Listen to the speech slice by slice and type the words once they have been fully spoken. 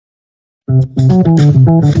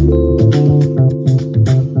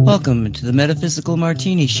Welcome to the Metaphysical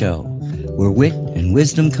Martini Show, where wit and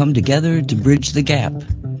wisdom come together to bridge the gap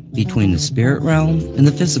between the spirit realm and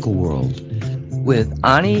the physical world. With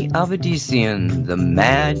Ani Avedissian, the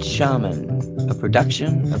Mad Shaman, a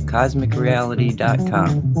production of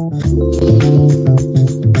CosmicReality.com.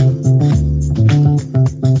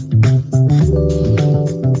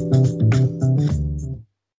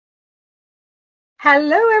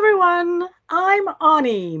 Hello everyone, I'm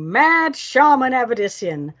Ani, Mad Shaman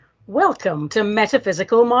Avedissian. Welcome to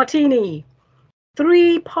Metaphysical Martini.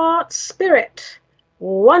 3 parts spirit,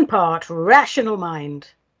 1 part rational mind.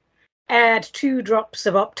 Add 2 drops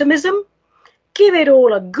of optimism. Give it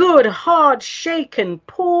all a good hard shake and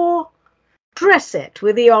pour. Dress it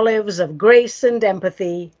with the olives of grace and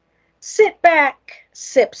empathy. Sit back,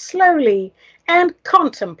 sip slowly, and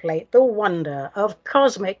contemplate the wonder of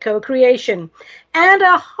cosmic co-creation. And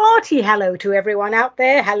a hearty hello to everyone out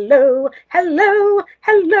there. Hello, hello,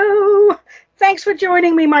 hello. Thanks for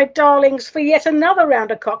joining me, my darlings, for yet another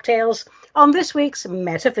round of cocktails on this week's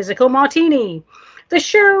Metaphysical Martini, the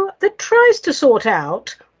show that tries to sort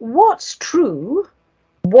out what's true,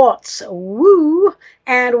 what's woo,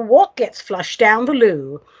 and what gets flushed down the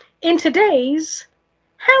loo. In today's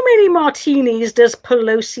How many martinis does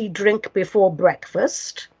Pelosi drink before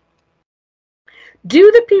breakfast?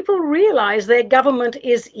 Do the people realize their government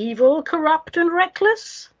is evil, corrupt, and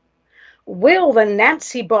reckless? Will the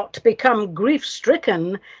Nancy bot become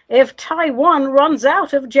grief-stricken if Taiwan runs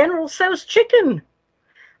out of General Tso's chicken?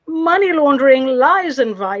 Money laundering, lies,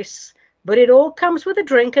 and vice, but it all comes with a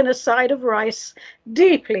drink and a side of rice.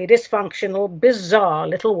 Deeply dysfunctional, bizarre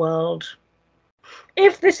little world.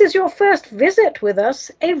 If this is your first visit with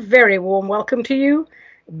us, a very warm welcome to you.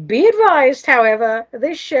 Be advised, however,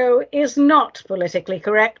 this show is not politically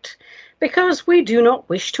correct because we do not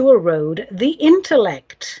wish to erode the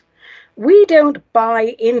intellect. We don't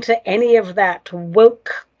buy into any of that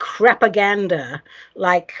woke crapaganda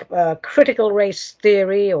like critical race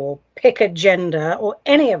theory or pick a gender or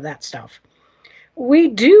any of that stuff. We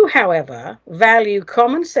do, however, value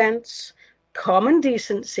common sense, common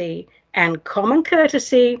decency, and common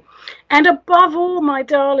courtesy, and above all, my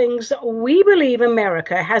darlings, we believe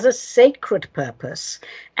America has a sacred purpose,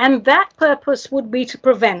 and that purpose would be to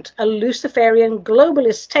prevent a Luciferian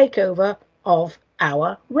globalist takeover of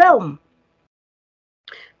our realm.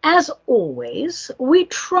 As always, we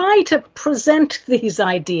try to present these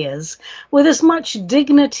ideas with as much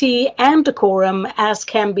dignity and decorum as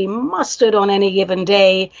can be mustered on any given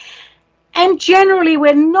day. And generally,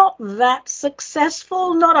 we're not that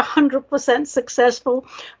successful, not 100% successful,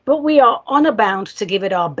 but we are honor bound to give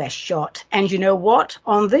it our best shot. And you know what?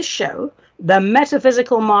 On this show, the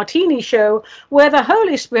Metaphysical Martini Show, where the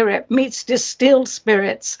Holy Spirit meets distilled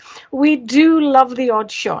spirits, we do love the odd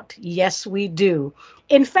shot. Yes, we do.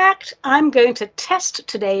 In fact, I'm going to test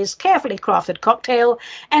today's carefully crafted cocktail,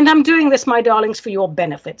 and I'm doing this, my darlings, for your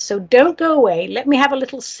benefit. So don't go away. Let me have a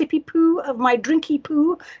little sippy poo of my drinky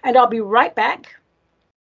poo, and I'll be right back.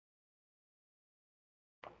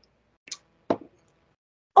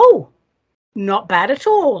 Oh, not bad at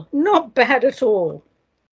all. Not bad at all.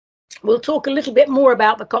 We'll talk a little bit more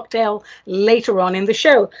about the cocktail later on in the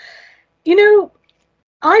show. You know,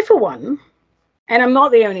 I, for one, and I'm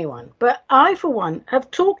not the only one, but I, for one,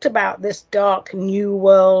 have talked about this dark New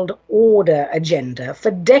World Order agenda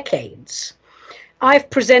for decades. I've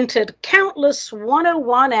presented countless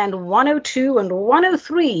 101 and 102 and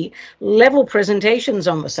 103 level presentations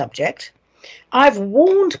on the subject. I've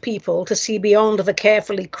warned people to see beyond the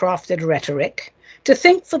carefully crafted rhetoric, to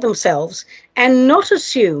think for themselves, and not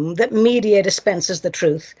assume that media dispenses the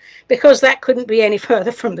truth, because that couldn't be any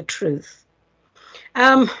further from the truth.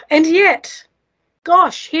 And yet,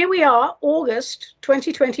 gosh, here we are, August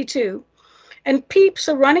 2022, and peeps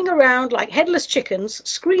are running around like headless chickens,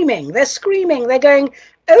 screaming. They're screaming. They're going,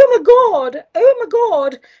 oh my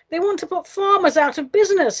God, they want to put farmers out of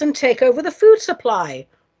business and take over the food supply.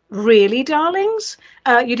 Really, darlings?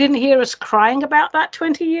 You didn't hear us crying about that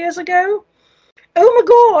 20 years ago? Oh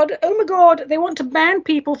my God, they want to ban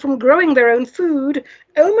people from growing their own food.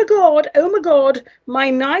 Oh my God,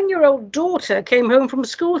 my 9-year-old daughter came home from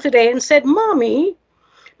school today and said, Mommy,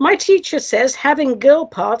 my teacher says having girl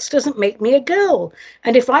parts doesn't make me a girl.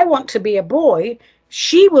 And if I want to be a boy,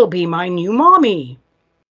 she will be my new mommy.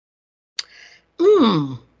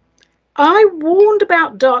 I warned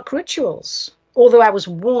about dark rituals, although I was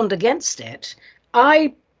warned against it.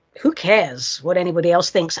 Who cares what anybody else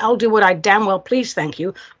thinks? I'll do what I damn well please, thank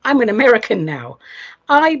you. I'm an American now.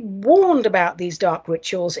 I warned about these dark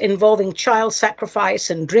rituals involving child sacrifice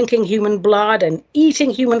and drinking human blood and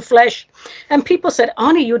eating human flesh. And people said,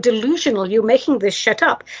 Arnie, you're delusional. You're making this shit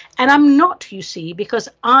up. And I'm not, you see, because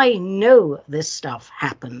I know this stuff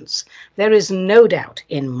happens. There is no doubt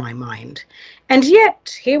in my mind. And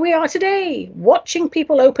yet, here we are today, watching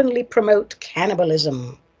people openly promote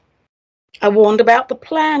cannibalism. I warned about the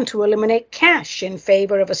plan to eliminate cash in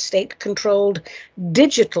favor of a state-controlled,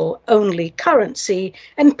 digital-only currency,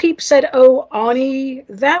 and Peep said, oh, Arnie,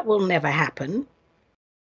 that will never happen.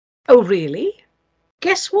 Oh, really?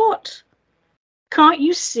 Guess what? Can't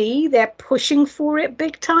you see they're pushing for it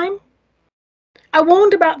big time? I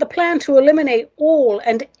warned about the plan to eliminate all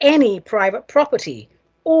and any private property,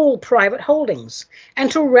 all private holdings,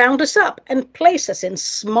 and to round us up and place us in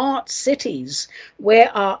smart cities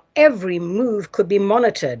where our every move could be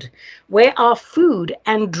monitored, where our food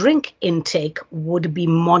and drink intake would be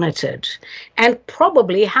monitored, and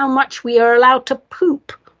probably how much we are allowed to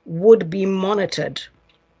poop would be monitored.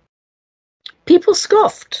 People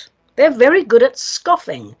scoffed. They're very good at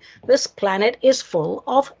scoffing. This planet is full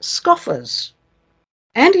of scoffers.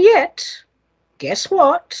 And yet, guess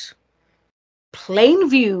what? Plain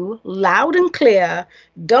view, loud and clear,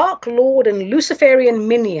 Dark Lord and Luciferian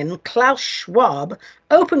minion Klaus Schwab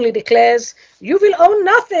openly declares, you will own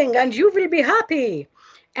nothing and you will be happy.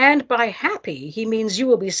 And by happy, he means you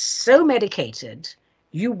will be so medicated,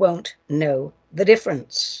 you won't know the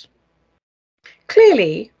difference.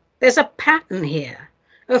 Clearly, there's a pattern here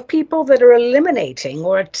of people that are eliminating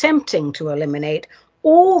or attempting to eliminate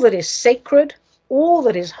all that is sacred, all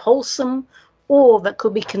that is wholesome, all that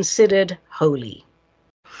could be considered holy.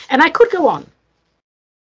 And I could go on,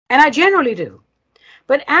 and I generally do.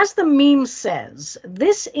 But as the meme says,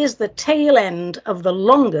 this is the tail end of the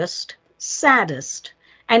longest, saddest,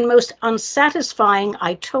 and most unsatisfying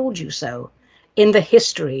I told you so in the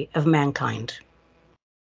history of mankind.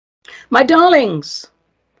 My darlings,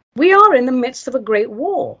 we are in the midst of a great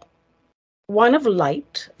war, one of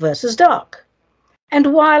light versus dark.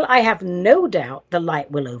 And while I have no doubt the light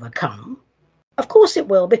will overcome, of course it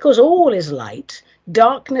will, because all is light.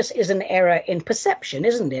 Darkness is an error in perception,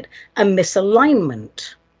 isn't it? A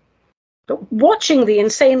misalignment. But watching the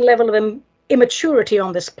insane level of immaturity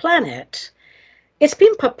on this planet, it's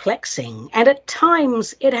been perplexing, and at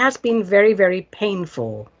times it has been very, very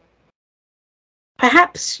painful.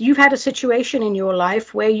 Perhaps you've had a situation in your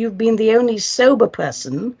life where you've been the only sober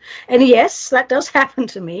person, and yes, that does happen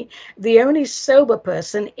to me, the only sober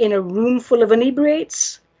person in a room full of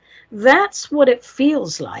inebriates. That's what it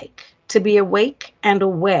feels like to be awake and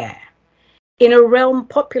aware in a realm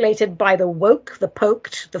populated by the woke, the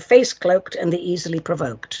poked, the face-cloaked, and the easily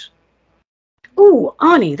provoked. Ooh,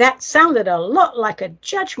 Arnie, that sounded a lot like a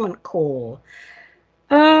judgment call.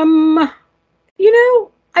 I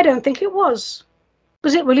don't think it was.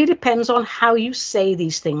 Because it really depends on how you say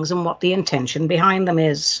these things and what the intention behind them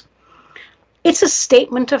is. It's a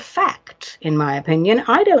statement of fact, in my opinion.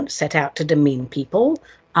 I don't set out to demean people.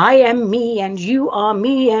 I am me and you are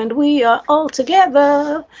me and we are all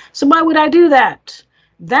together. So why would I do that?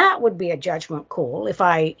 That would be a judgment call if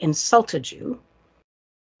I insulted you.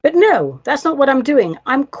 But no, that's not what I'm doing.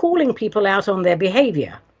 I'm calling people out on their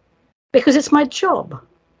behavior because it's my job.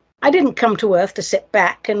 I didn't come to Earth to sit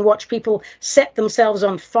back and watch people set themselves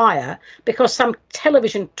on fire because some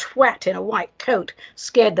television twat in a white coat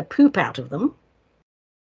scared the poop out of them.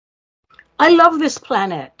 I love this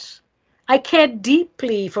planet. I care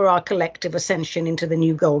deeply for our collective ascension into the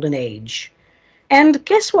new golden age. And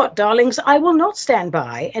guess what, darlings? I will not stand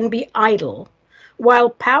by and be idle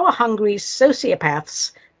while power-hungry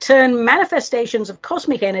sociopaths turn manifestations of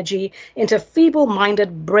cosmic energy into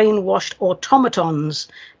feeble-minded, brainwashed automatons,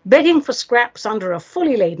 begging for scraps under a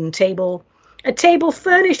fully laden table, a table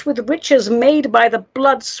furnished with riches made by the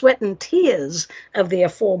blood, sweat, and tears of the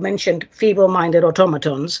aforementioned feeble-minded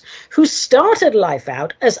automatons, who started life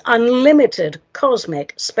out as unlimited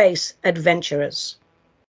cosmic space adventurers.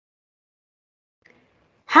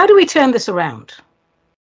 How do we turn this around?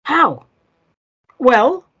 How?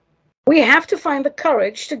 Well, we have to find the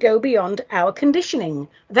courage to go beyond our conditioning.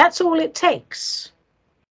 That's all it takes.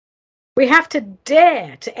 We have to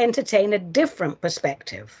dare to entertain a different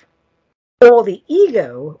perspective, or the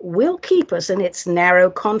ego will keep us in its narrow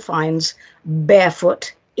confines,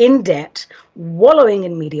 barefoot, in debt, wallowing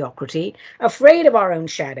in mediocrity, afraid of our own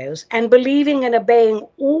shadows, and believing and obeying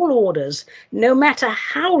all orders, no matter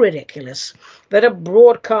how ridiculous, that are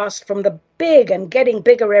broadcast from the big and getting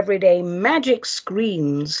bigger every day magic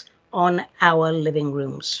screens on our living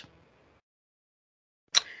rooms.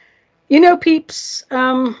 You know, peeps,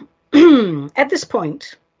 at this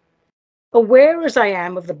point, aware as I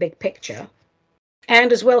am of the big picture,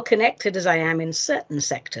 and as well connected as I am in certain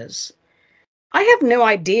sectors, I have no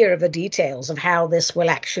idea of the details of how this will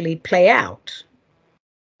actually play out.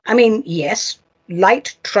 I mean, yes,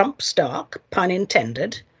 light trumps dark, pun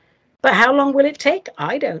intended, but how long will it take?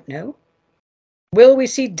 I don't know. Will we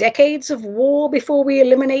see decades of war before we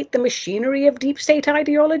eliminate the machinery of deep state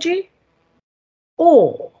ideology?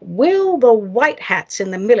 Or will the white hats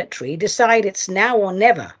in the military decide it's now or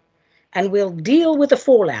never, and we'll deal with the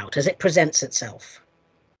fallout as it presents itself?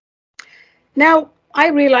 Now, I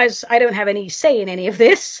realize I don't have any say in any of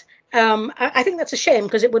this. I think that's a shame,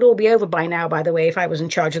 because it would all be over by now, by the way, if I was in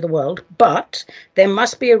charge of the world. But there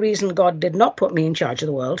must be a reason God did not put me in charge of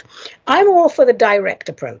the world. I'm all for the direct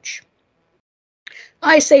approach.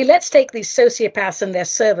 I say, let's take these sociopaths and their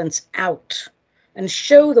servants out and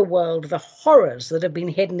show the world the horrors that have been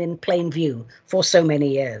hidden in plain view for so many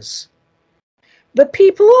years. The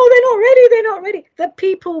people, they're not ready. The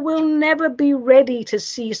people will never be ready to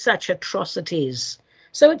see such atrocities.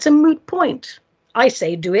 So it's a moot point. I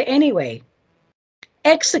say do it anyway.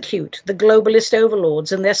 Execute the globalist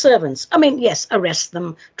overlords and their servants. I mean, yes, arrest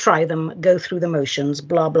them, try them, go through the motions,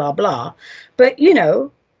 blah, blah, blah. But, you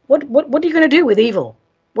know, what are you going to do with evil?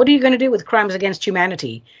 What are you going to do with crimes against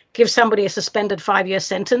humanity? Give somebody a suspended 5-year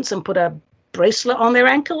sentence and put a bracelet on their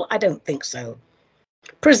ankle? I don't think so.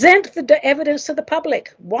 Present the evidence to the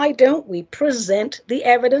public. Why don't we present the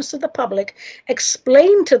evidence to the public?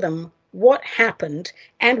 Explain to them what happened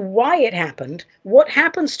and why it happened. What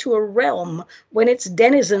happens to a realm when its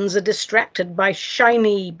denizens are distracted by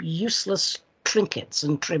shiny, useless trinkets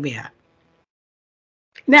and trivia?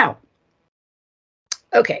 Now,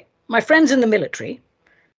 okay, my friends in the military,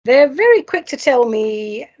 they're very quick to tell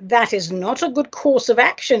me that is not a good course of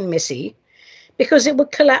action, Missy, because it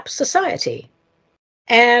would collapse society.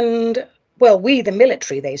 And, well, we, the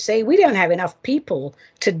military, they say, we don't have enough people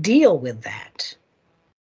to deal with that.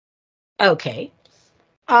 Okay,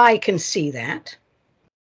 I can see that.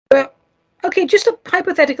 But, okay, just a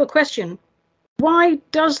hypothetical question. Why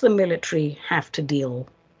does the military have to deal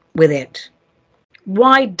with it?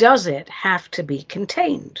 Why does it have to be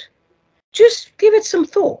contained? Just give it some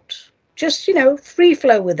thought. Just, you know, free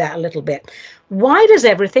flow with that a little bit. Why does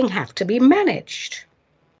everything have to be managed?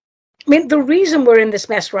 I mean, the reason we're in this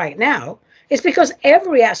mess right now is because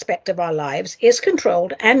every aspect of our lives is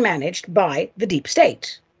controlled and managed by the deep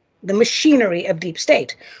state, the machinery of deep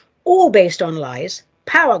state, all based on lies,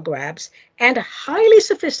 power grabs, and highly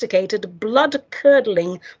sophisticated,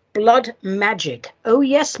 blood-curdling blood magic. Oh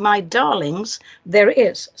yes, my darlings, there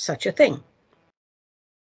is such a thing.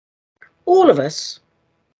 All of us,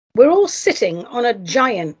 we're all sitting on a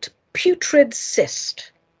giant putrid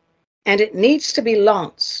cyst, and it needs to be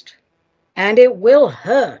lanced. And it will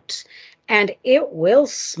hurt, and it will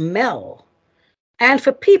smell. And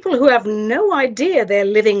for people who have no idea they're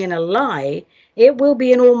living in a lie, it will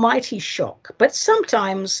be an almighty shock. But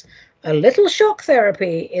sometimes a little shock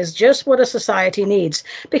therapy is just what a society needs,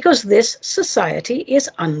 because this society is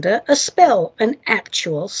under a spell, an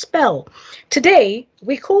actual spell. Today,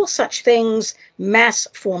 we call such things mass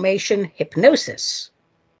formation hypnosis.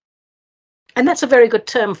 And that's a very good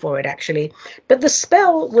term for it, actually. But the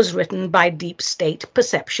spell was written by deep state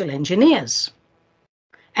perceptual engineers.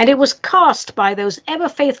 And it was cast by those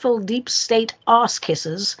ever-faithful deep state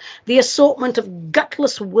arse-kissers, the assortment of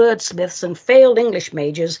gutless wordsmiths and failed English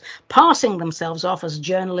majors passing themselves off as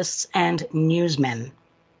journalists and newsmen.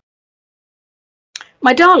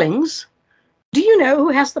 My darlings, do you know who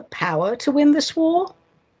has the power to win this war?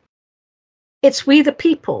 It's we the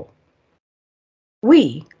people.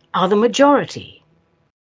 We are the majority.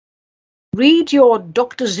 Read your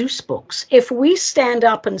Dr. Seuss books. If we stand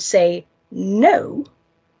up and say no,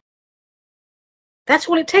 that's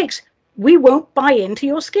all it takes. We won't buy into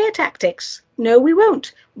your scare tactics. No, we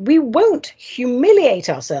won't. We won't humiliate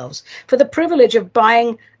ourselves for the privilege of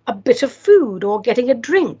buying a bit of food or getting a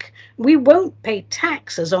drink. We won't pay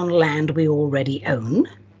taxes on land we already own.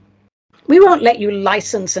 We won't let you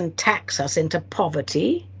license and tax us into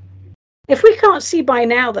poverty. If we can't see by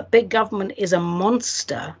now that big government is a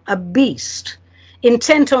monster, a beast,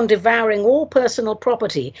 intent on devouring all personal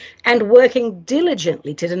property and working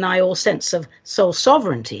diligently to deny all sense of sole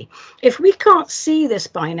sovereignty, if we can't see this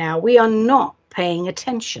by now, we are not paying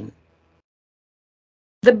attention.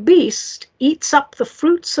 The beast eats up the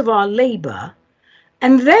fruits of our labor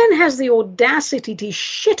and then has the audacity to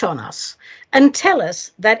shit on us and tell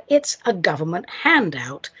us that it's a government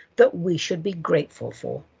handout that we should be grateful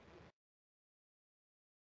for.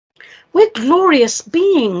 We're glorious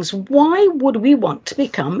beings. Why would we want to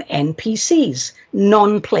become NPCs,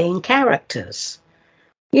 non-playing characters?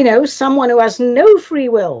 You know, someone who has no free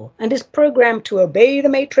will and is programmed to obey the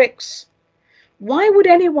matrix. Why would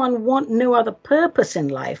anyone want no other purpose in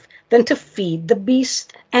life than to feed the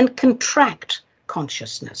beast and contract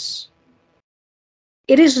consciousness?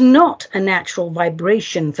 It is not a natural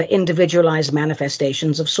vibration for individualized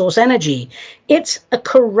manifestations of source energy. It's a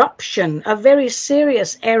corruption, a very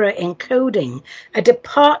serious error in coding, a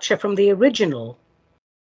departure from the original,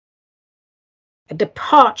 a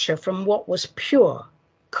departure from what was pure,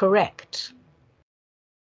 correct.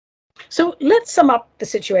 So let's sum up the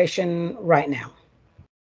situation right now.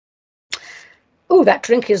 Oh, that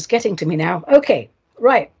drink is getting to me now. Okay,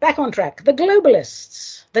 right, back on track. The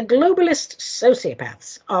globalist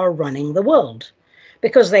sociopaths are running the world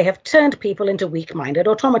because they have turned people into weak-minded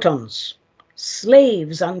automatons,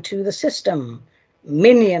 slaves unto the system,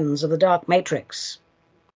 minions of the dark matrix.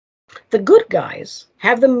 The good guys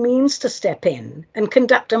have the means to step in and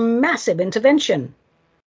conduct a massive intervention.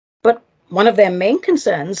 But one of their main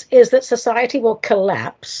concerns is that society will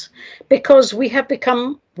collapse because we have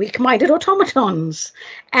become weak-minded automatons,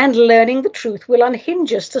 and learning the truth will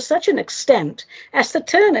unhinge us to such an extent as to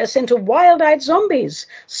turn us into wild-eyed zombies,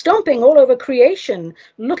 stomping all over creation,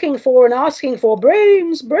 looking for and asking for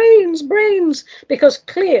brains, brains, brains, because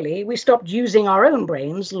clearly we stopped using our own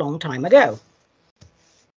brains a long time ago.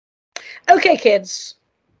 Okay, kids,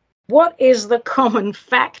 what is the common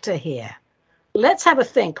factor here? Let's have a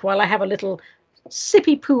think while I have a little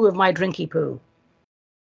sippy poo of my drinky poo.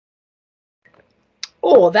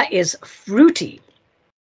 Oh, that is fruity.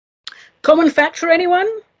 Common factor, anyone?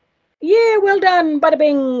 Yeah, well done. Bada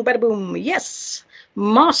bing, bada boom. Yes,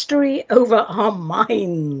 mastery over our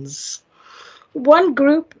minds. One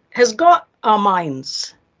group has got our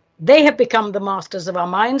minds. They have become the masters of our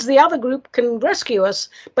minds. The other group can rescue us,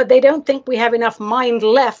 but they don't think we have enough mind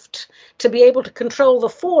left to be able to control the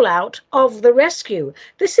fallout of the rescue.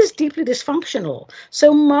 This is deeply dysfunctional.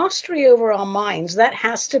 So mastery over our minds, that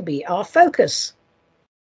has to be our focus.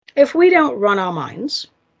 If we don't run our minds,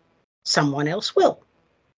 someone else will.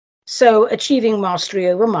 So achieving mastery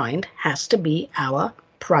over mind has to be our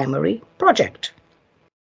primary project.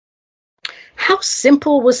 How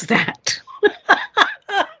simple was that?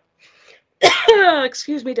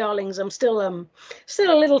 Excuse me, darlings. I'm still a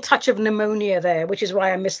little touch of pneumonia there, which is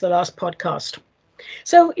why I missed the last podcast.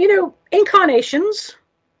 So, you know, incarnations,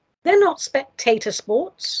 they're not spectator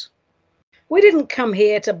sports. We didn't come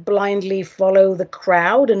here to blindly follow the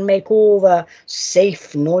crowd and make all the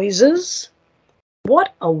safe noises.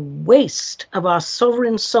 What a waste of our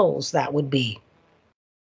sovereign souls that would be.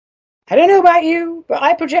 I don't know about you, but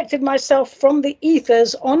I projected myself from the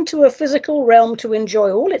ethers onto a physical realm to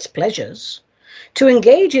enjoy all its pleasures, to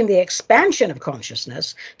engage in the expansion of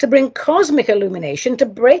consciousness, to bring cosmic illumination, to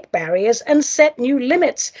break barriers and set new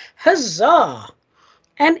limits. Huzzah!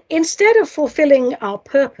 And instead of fulfilling our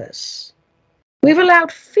purpose, we've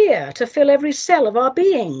allowed fear to fill every cell of our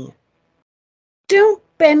being. Don't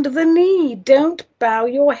bend the knee. Don't bow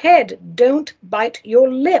your head. Don't bite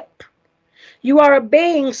your lip. You are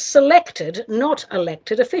obeying selected, not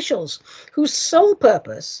elected officials, whose sole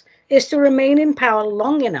purpose is to remain in power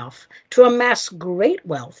long enough to amass great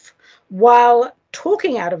wealth while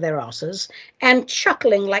talking out of their asses and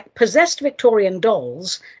chuckling like possessed Victorian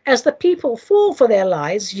dolls as the people fall for their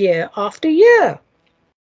lies year after year.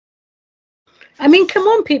 I mean, come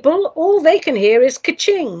on, people. All they can hear is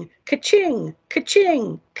ka-ching, ka-ching,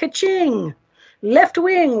 ka-ching, ka-ching. Left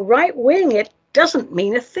wing, right wing, it doesn't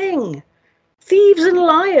mean a thing. Thieves and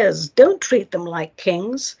liars, don't treat them like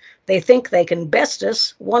kings. They think they can best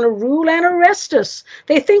us, want to rule and arrest us.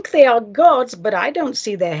 They think they are gods, but I don't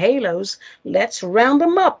see their halos. Let's round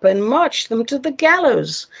them up and march them to the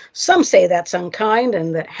gallows. Some say that's unkind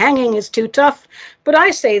and that hanging is too tough, but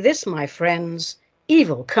I say this, my friends,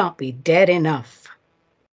 evil can't be dead enough.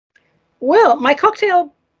 Well, my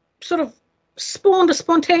cocktail sort of spawned a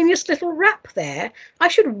spontaneous little rap there. I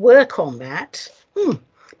should work on that.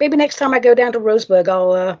 Maybe next time I go down to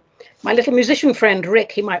Roseburg, my little musician friend,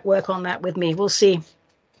 Rick, he might work on that with me. We'll see.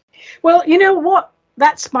 Well, you know what?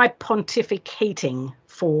 That's my pontificating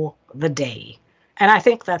for the day. And I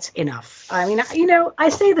think that's enough. I mean, you know, I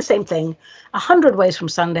say the same thing 100 ways from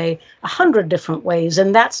Sunday, 100 different ways,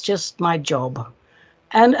 and that's just my job.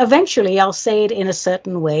 And eventually I'll say it in a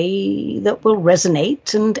certain way that will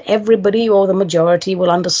resonate, and everybody or the majority will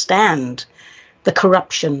understand the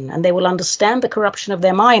corruption, and they will understand the corruption of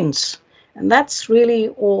their minds. And that's really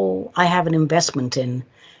all I have an investment in,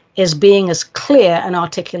 is being as clear and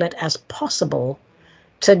articulate as possible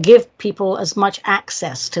to give people as much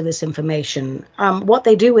access to this information. What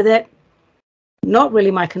they do with it, not really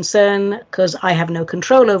my concern, because I have no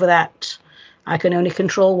control over that. I can only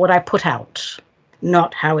control what I put out,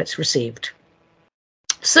 not how it's received.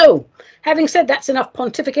 So, having said that's enough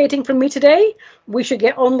pontificating from me today, we should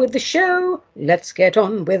get on with the show. Let's get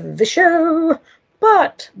on with the show.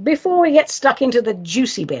 But before we get stuck into the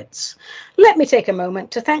juicy bits, let me take a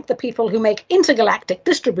moment to thank the people who make intergalactic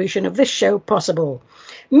distribution of this show possible.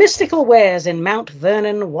 Mystical Wares in Mount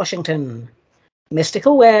Vernon, Washington.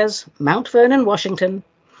 Mystical Wares, Mount Vernon, Washington.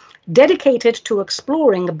 Dedicated to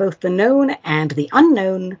exploring both the known and the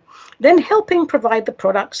unknown, then helping provide the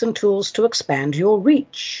products and tools to expand your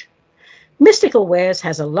reach. Mystical Wares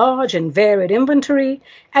has a large and varied inventory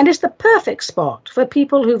and is the perfect spot for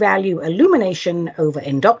people who value illumination over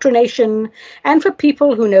indoctrination and for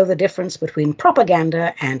people who know the difference between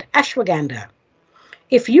propaganda and ashwagandha.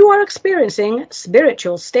 If you are experiencing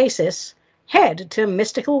spiritual stasis, head to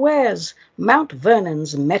Mystical Wares, Mount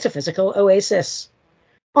Vernon's metaphysical oasis.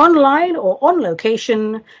 Online or on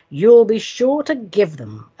location, you'll be sure to give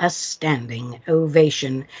them a standing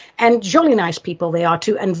ovation. And jolly nice people they are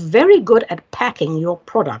too, and very good at packing your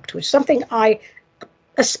product, which is something I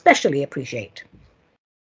especially appreciate.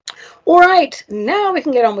 All right, now we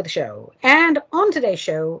can get on with the show. And on today's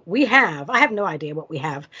show, I have no idea what we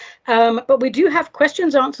have, but we do have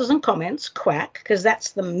questions, answers, and comments, quack, because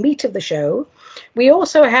that's the meat of the show. We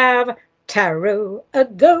also have Tarot a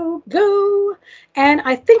go, and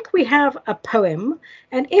I think we have a poem,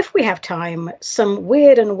 and if we have time, some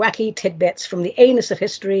weird and wacky tidbits from the anus of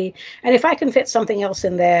history, and if I can fit something else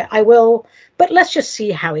in there, I will, but let's just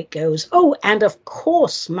see how it goes. Oh, and of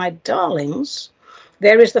course, my darlings,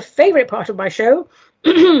 there is the favorite part of my show,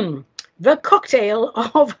 the cocktail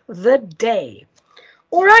of the day.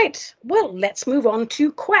 All right, well, let's move on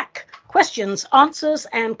to quack. Questions, answers,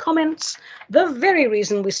 and comments, the very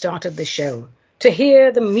reason we started this show, to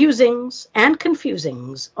hear the musings and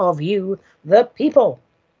confusings of you, the people.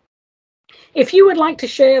 If you would like to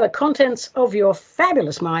share the contents of your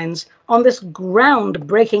fabulous minds on this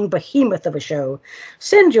groundbreaking behemoth of a show,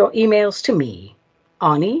 send your emails to me,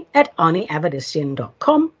 Ani at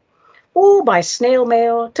AniAvedissian.com, or by snail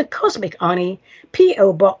mail to Cosmic Ani,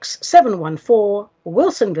 P.O. Box 714,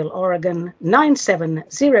 Wilsonville, Oregon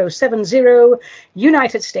 97070,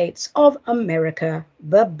 United States of America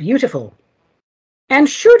the Beautiful. And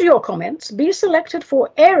should your comments be selected for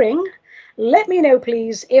airing, let me know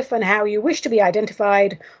please if and how you wish to be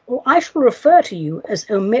identified, or I shall refer to you as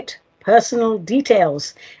omit personal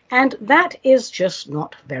details, and that is just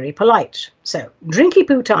not very polite. So, drinky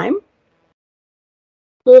poo time.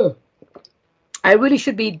 I really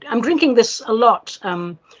should be, I'm drinking this a lot.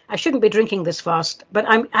 I shouldn't be drinking this fast, but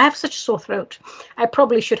I have such a sore throat. I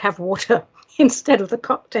probably should have water instead of the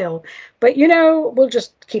cocktail. But, we'll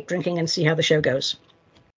just keep drinking and see how the show goes.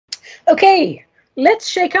 Okay, let's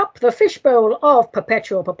shake up the fishbowl of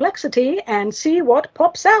perpetual perplexity and see what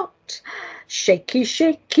pops out. Shaky,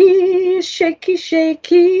 shaky, shaky,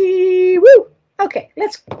 shaky. Woo! Okay,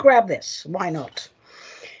 let's grab this. Why not?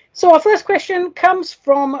 So our first question comes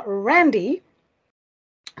from Randy,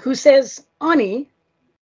 who says, Ani,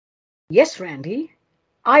 yes, Randy,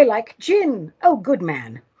 I like gin. Oh, good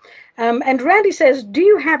man. And Randy says, do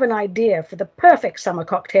you have an idea for the perfect summer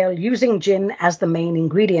cocktail using gin as the main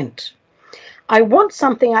ingredient? I want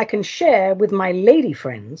something I can share with my lady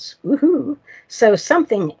friends. Woohoo! So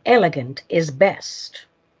something elegant is best.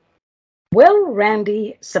 Well,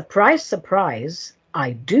 Randy, surprise, surprise,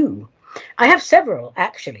 I do. I have several,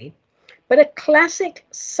 actually, but a classic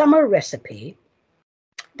summer recipe,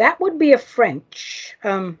 that would be a French,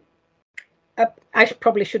 I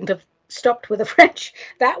probably shouldn't have stopped with a French.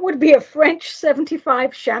 That would be a French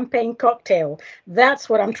 75 champagne cocktail. That's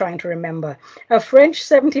what I'm trying to remember. A French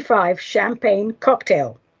 75 champagne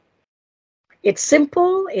cocktail. It's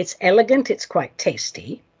simple, it's elegant, it's quite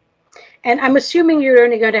tasty. And I'm assuming you're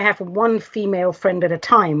only going to have one female friend at a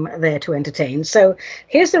time there to entertain. So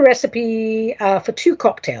here's the recipe for 2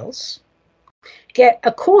 cocktails. Get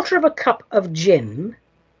 1/4 cup of gin,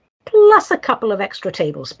 plus a couple of extra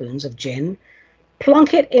tablespoons of gin.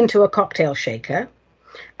 Plonk it into a cocktail shaker,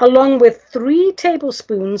 along with 3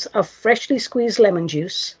 tablespoons of freshly squeezed lemon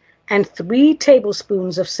juice and 3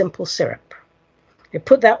 tablespoons of simple syrup. You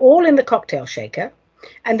put that all in the cocktail shaker,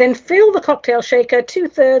 and then fill the cocktail shaker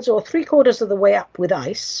 2/3 or 3/4 of the way up with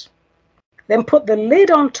ice. Then put the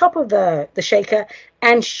lid on top of the shaker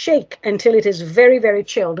and shake until it is very, very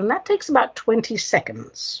chilled, and that takes about 20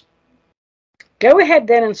 seconds. Go ahead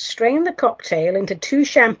then and strain the cocktail into 2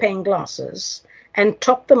 champagne glasses and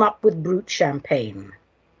top them up with brut champagne.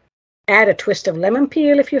 Add a twist of lemon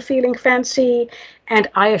peel if you're feeling fancy, and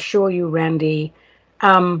I assure you, Randy,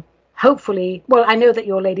 hopefully, well, I know that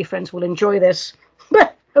your lady friends will enjoy this,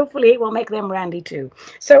 but Hopefully it will make them randy too.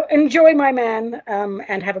 So enjoy, my man,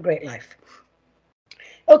 and have a great life.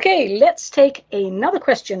 Okay, let's take another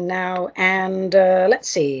question now, and let's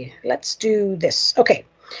see. Let's do this. Okay.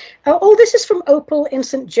 This is from Opal in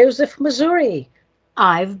St. Joseph, Missouri.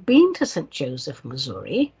 I've been to St. Joseph,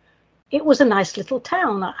 Missouri. It was a nice little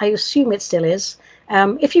town. I assume it still is.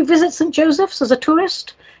 If you visit St. Joseph's as a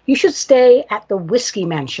tourist, you should stay at the Whiskey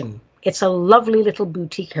Mansion. It's a lovely little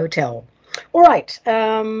boutique hotel. All right.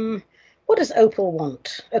 What does Opal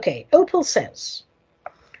want? Okay, Opal says,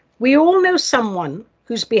 we all know someone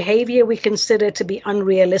whose behavior we consider to be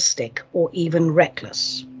unrealistic or even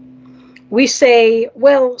reckless. We say,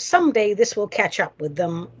 well, someday this will catch up with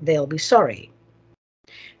them. They'll be sorry.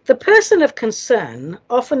 The person of concern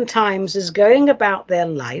oftentimes is going about their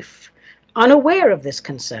life unaware of this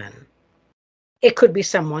concern. It could be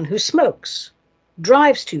someone who smokes,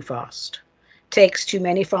 drives too fast, takes too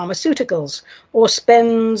many pharmaceuticals, or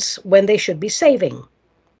spends when they should be saving.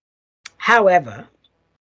 However,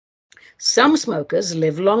 some smokers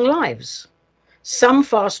live long lives. Some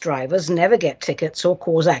fast drivers never get tickets or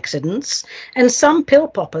cause accidents, and some pill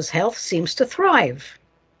poppers' health seems to thrive.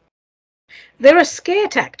 There are scare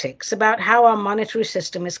tactics about how our monetary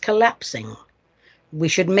system is collapsing. We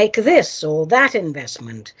should make this or that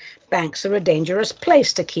investment. Banks are a dangerous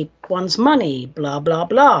place to keep one's money, blah, blah,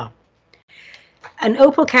 blah. And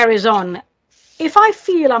Opal carries on, if I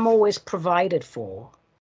feel I'm always provided for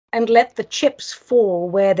and let the chips fall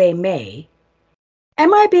where they may,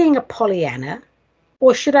 am I being a Pollyanna?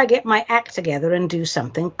 Or should I get my act together and do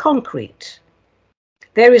something concrete?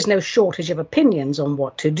 There is no shortage of opinions on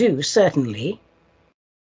what to do, certainly.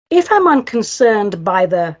 If I'm unconcerned by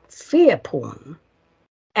the fear porn,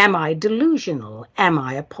 am I delusional? Am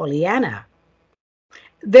I a Pollyanna?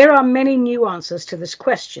 There are many nuances to this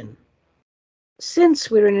question. Since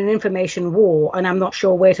we're in an information war and I'm not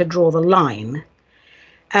sure where to draw the line,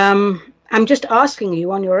 I'm just asking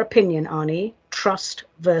you on your opinion, Arnie, trust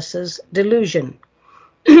versus delusion.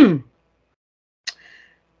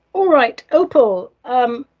 All right, Opal,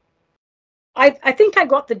 I think I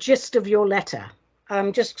got the gist of your letter.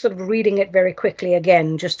 I'm just sort of reading it very quickly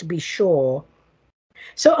again, just to be sure.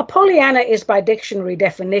 So a Pollyanna is, by dictionary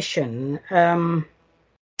definition,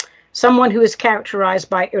 someone who is characterized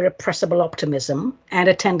by irrepressible optimism and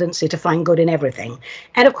a tendency to find good in everything.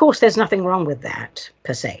 And of course, there's nothing wrong with that,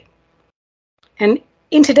 per se. And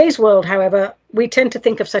in today's world, however, we tend to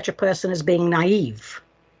think of such a person as being naive,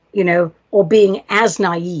 or being as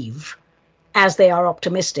naive as they are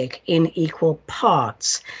optimistic in equal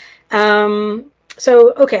parts.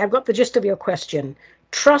 Okay, I've got the gist of your question.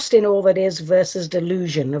 Trust in all that is versus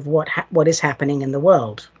delusion of what is happening in the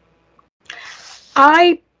world.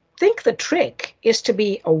 I think the trick is to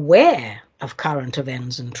be aware of current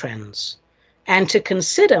events and trends and to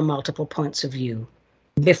consider multiple points of view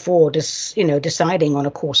before deciding on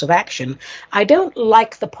a course of action. I don't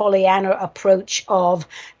like the Pollyanna approach of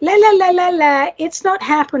la la la la la, it's not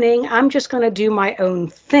happening, I'm just going to do my own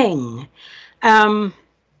thing.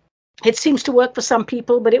 It seems to work for some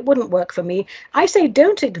people, but it wouldn't work for me. I say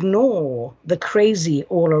don't ignore the crazy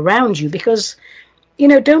all around you because,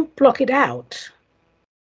 don't block it out.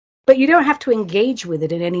 But you don't have to engage with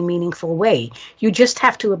it in any meaningful way. You just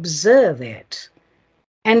have to observe it.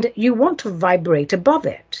 And you want to vibrate above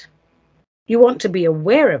it. You want to be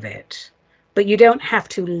aware of it, but you don't have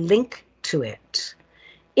to link to it.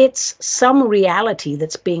 It's some reality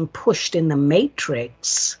that's being pushed in the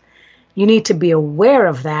matrix. You need to be aware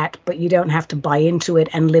of that, but you don't have to buy into it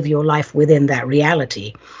and live your life within that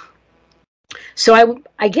reality. So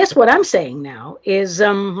I guess what I'm saying now is,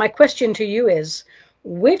 my question to you is,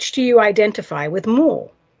 which do you identify with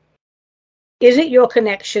more? Is it your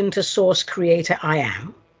connection to source creator I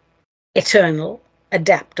am, eternal,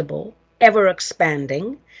 adaptable, ever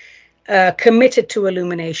expanding, committed to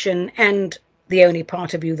illumination and the only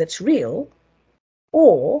part of you that's real?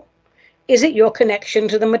 Or is it your connection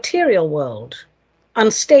to the material world,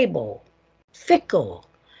 unstable, fickle,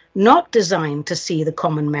 not designed to see the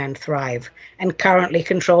common man thrive and currently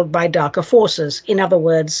controlled by darker forces? In other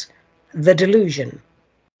words, the delusion.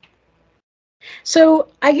 So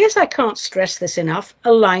I guess I can't stress this enough.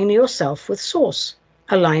 Align yourself with source.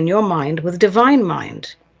 Align your mind with divine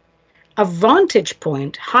mind. A vantage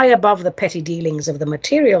point high above the petty dealings of the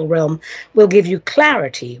material realm will give you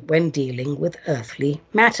clarity when dealing with earthly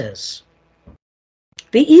matters.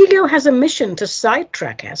 The ego has a mission to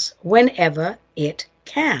sidetrack us whenever it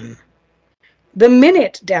can. The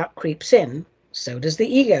minute doubt creeps in, so does the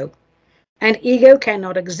ego. And ego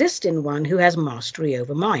cannot exist in one who has mastery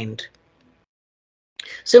over mind.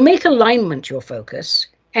 So make alignment your focus.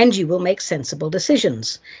 and you will make sensible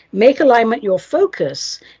decisions. Make alignment your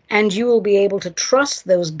focus, and you will be able to trust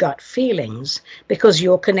those gut feelings because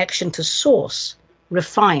your connection to source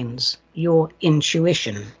refines your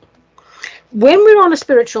intuition. When we're on a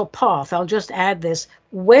spiritual path, I'll just add this,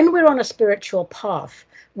 when we're on a spiritual path,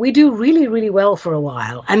 we do really, really well for a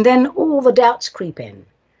while, and then all the doubts creep in.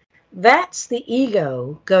 That's the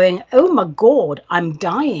ego going, oh my God, I'm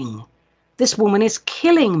dying. This woman is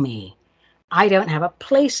killing me. I don't have a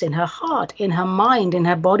place in her heart, in her mind, in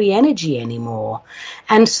her body energy anymore.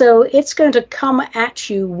 And so it's going to come at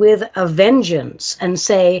you with a vengeance and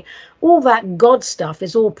say, all that God stuff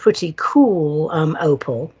is all pretty cool,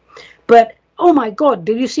 Opal. But, oh my God,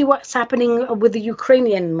 do you see what's happening with the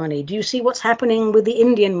Ukrainian money? Do you see what's happening with the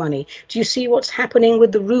Indian money? Do you see what's happening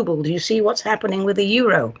with the ruble? Do you see what's happening with the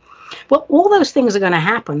euro? Well, all those things are going to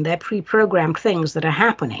happen. They're pre-programmed things that are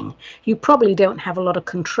happening. You probably don't have a lot of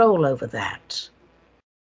control over that.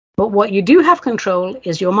 But what you do have control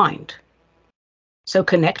is your mind. So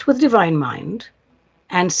connect with Divine Mind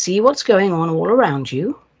and see what's going on all around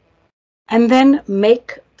you, and then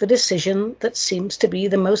make the decision that seems to be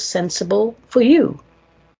the most sensible for you.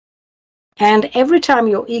 And every time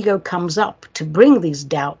your ego comes up to bring these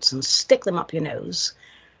doubts and stick them up your nose,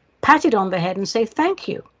 pat it on the head and say, thank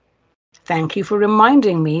you. Thank you for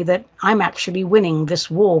reminding me that I'm actually winning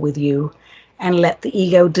this war with you, and let the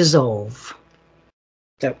ego dissolve.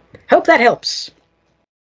 So, hope that helps.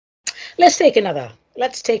 Let's take another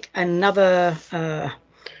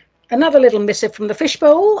little missive from the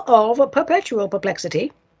fishbowl of perpetual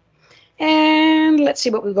perplexity. And let's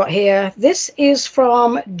see what we've got here. This is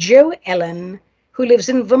from Joe Ellen, who lives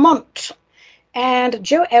in Vermont. And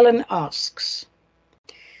Joe Ellen asks,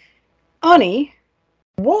 Ani,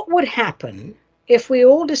 what would happen if we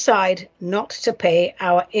all decide not to pay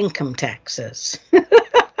our income taxes?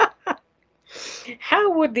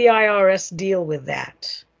 How would the IRS deal with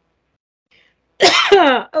that?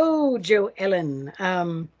 Oh, Joe Ellen,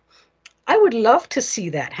 I would love to see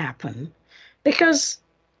that happen because,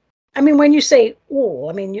 I mean, when you say all,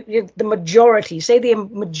 I mean, the majority, say the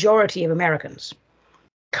majority of Americans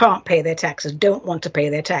can't pay their taxes, don't want to pay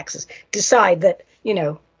their taxes, decide that, you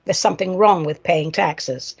know, there's something wrong with paying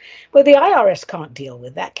taxes. Well, the IRS can't deal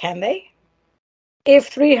with that, can they? If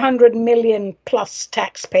 300 million plus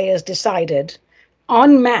taxpayers decided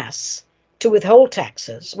en masse to withhold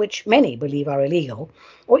taxes, which many believe are illegal,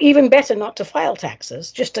 or even better not to file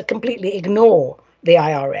taxes, just to completely ignore the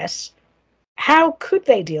IRS, how could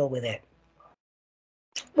they deal with it?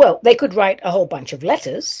 Well, they could write a whole bunch of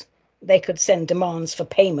letters. They could send demands for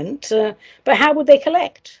payment, but how would they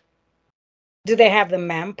collect? Do they have the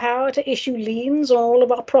manpower to issue liens on all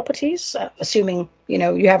of our properties, assuming, you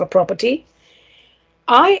know, you have a property?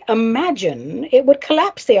 I imagine it would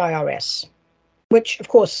collapse the IRS, which, of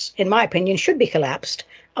course, in my opinion, should be collapsed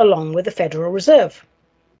along with the Federal Reserve.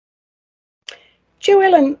 Joe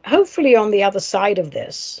Ellen, hopefully on the other side of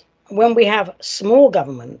this, when we have small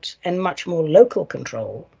government and much more local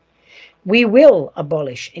control, we will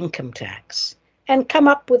abolish income tax and come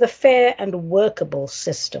up with a fair and workable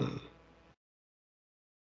system.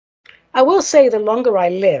 I will say the longer I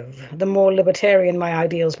live, the more libertarian my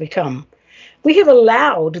ideals become. We have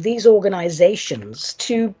allowed these organizations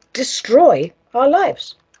to destroy our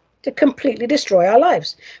lives, to completely destroy our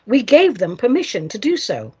lives. We gave them permission to do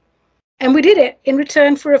so. And we did it in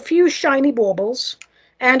return for a few shiny baubles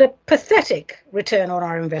and a pathetic return on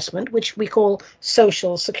our investment, which we call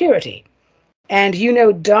Social Security. And you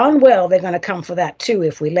know darn well they're going to come for that too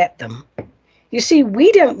if we let them. You see,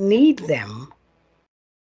 we don't need them.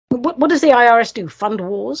 What does the IRS do? Fund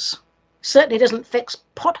wars? Certainly doesn't fix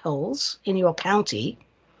potholes in your county.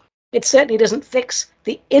 It certainly doesn't fix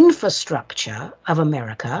the infrastructure of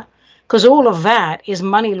America, because all of that is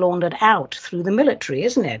money laundered out through the military,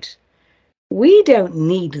 isn't it? We don't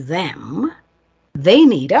need them. They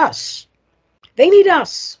need us. They need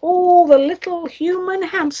us, all the little human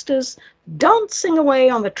hamsters dancing away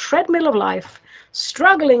on the treadmill of life,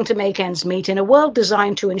 struggling to make ends meet in a world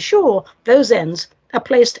designed to ensure those ends are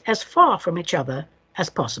placed as far from each other as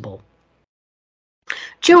possible.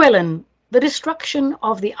 Joe Ellen, the destruction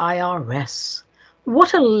of the IRS.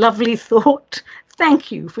 What a lovely thought. Thank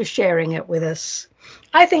you for sharing it with us.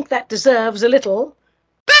 I think that deserves a little...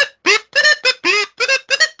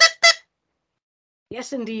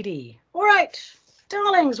 Yes, indeedy. All right,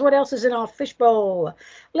 darlings, what else is in our fishbowl?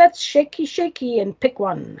 Let's shaky and pick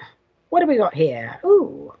one. What do we got here?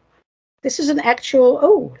 Ooh, this is an actual...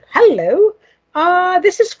 Oh, hello.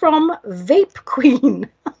 This is from Vape Queen.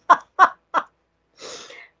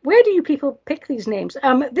 Where do you people pick these names?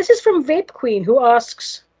 This is from Vape Queen, who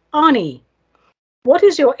asks, Ani, What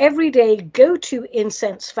is your everyday go-to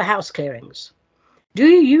incense for house clearings? Do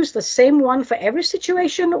you use the same one for every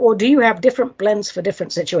situation, or do you have different blends for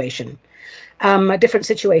different situations?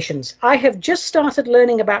 I have just started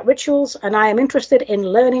learning about rituals, and I am interested in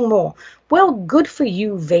learning more. Well, good for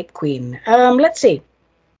you, Vape Queen. Let's see.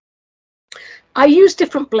 I use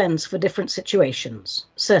different blends for different situations,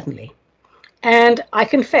 certainly. And I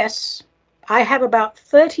confess, I have about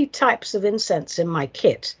 30 types of incense in my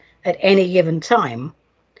kit at any given time.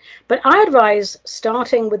 But I advise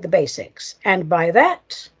starting with the basics. And by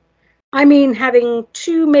that, I mean having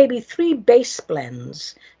 2, maybe 3 base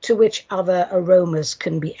blends to which other aromas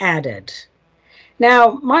can be added.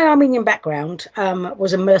 Now, my Armenian background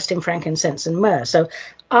was immersed in frankincense and myrrh. So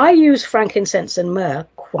I use frankincense and myrrh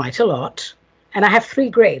quite a lot. And I have 3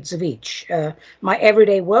 grades of each. My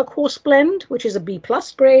everyday workhorse blend, which is a B+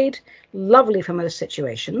 grade, lovely for most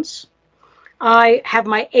situations. I have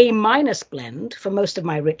my A- blend for most of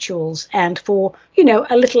my rituals and for,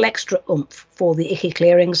 a little extra oomph for the icky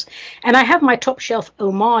clearings. And I have my top shelf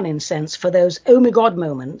Oman incense for those oh my God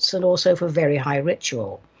moments and also for very high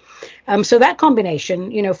ritual. So that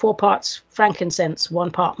combination, 4 parts frankincense,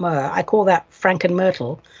 1 part myrrh, I call that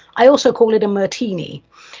franken-myrtle. I also call it a martini.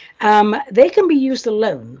 They can be used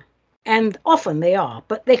alone, and often they are,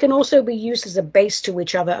 but they can also be used as a base to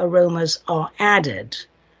which other aromas are added.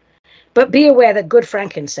 But be aware that good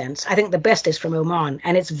frankincense, I think the best is from Oman,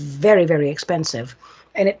 and it's very, very expensive.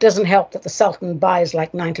 And it doesn't help that the Sultan buys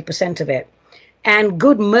like 90% of it. And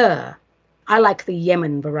good myrrh, I like the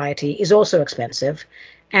Yemen variety, is also expensive.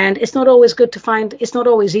 And it's not always good to find, it's not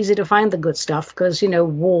always easy to find the good stuff because,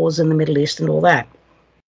 wars in the Middle East and all that.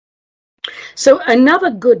 So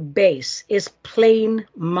another good base is plain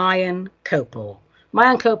Mayan copal.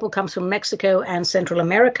 Mayan copal comes from Mexico and Central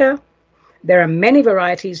America. There are many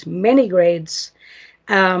varieties, many grades,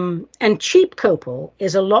 and cheap copal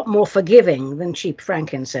is a lot more forgiving than cheap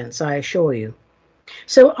frankincense, I assure you.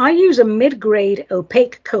 So I use a mid-grade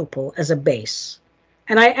opaque copal as a base,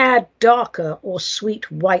 and I add darker or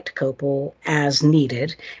sweet white copal as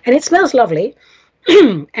needed, and it smells lovely,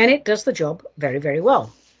 and it does the job very, very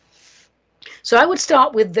well. So I would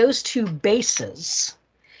start with those 2 bases.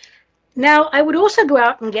 Now, I would also go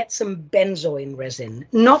out and get some benzoin resin,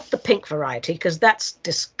 not the pink variety, because that's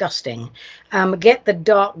disgusting. Get the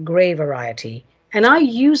dark gray variety. And I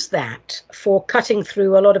use that for cutting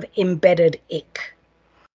through a lot of embedded ick.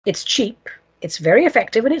 It's cheap, it's very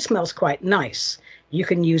effective, and it smells quite nice. You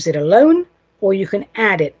can use it alone, or you can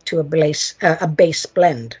add it to a base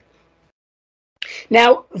blend.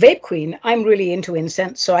 Now, Vape Queen, I'm really into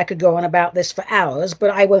incense, so I could go on about this for hours, but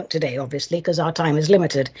I won't today, obviously, because our time is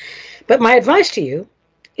limited. But my advice to you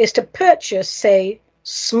is to purchase, say,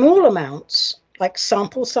 small amounts, like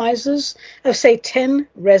sample sizes of, say, 10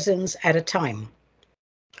 resins at a time.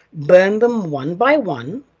 Burn them one by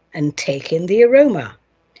one and take in the aroma.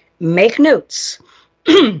 Make notes.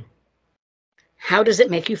 How does it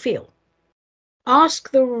make you feel? Ask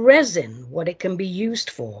the resin what it can be used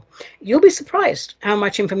for. You'll be surprised how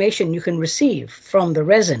much information you can receive from the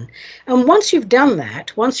resin. And once you've done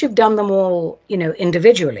that, once you've done them all,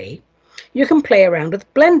 individually, you can play around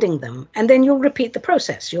with blending them, and then you'll repeat the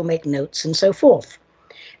process. You'll make notes and so forth.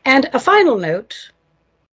 And a final note,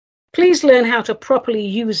 please learn how to properly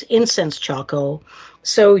use incense charcoal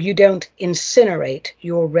so you don't incinerate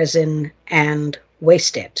your resin and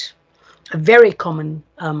waste it. A very common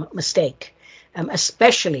mistake.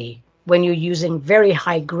 Especially when you're using very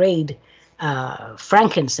high-grade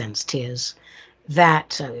frankincense tiers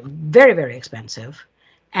that are very, very expensive,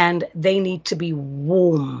 and they need to be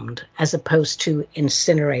warmed as opposed to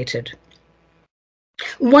incinerated.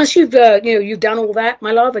 Once you've done all that,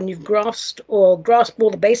 my love, and you've grasped all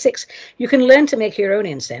the basics, you can learn to make your own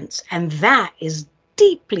incense, and that is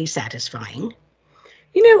deeply satisfying.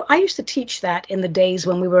 I used to teach that in the days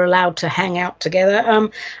when we were allowed to hang out together.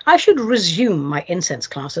 I should resume my incense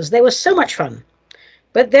classes. They were so much fun.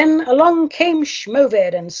 But then along came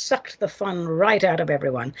Schmovid and sucked the fun right out of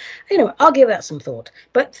everyone. I'll give that some thought.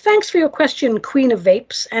 But thanks for your question, Queen of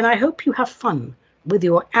Vapes, and I hope you have fun with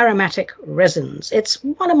your aromatic resins. It's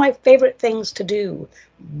one of my favorite things to do,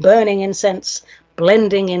 burning incense,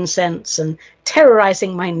 blending incense, and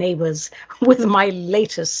terrorizing my neighbors with my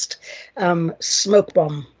latest smoke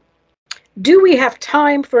bomb. Do we have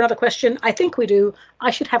time for another question? I think we do.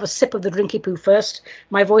 I should have a sip of the drinky poo first.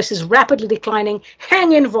 My voice is rapidly declining.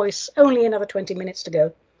 Hang in, voice. Only another 20 minutes to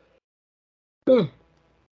go.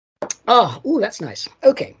 That's nice.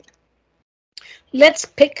 Okay. Let's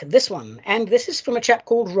pick this one. And this is from a chap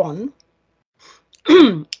called Ron.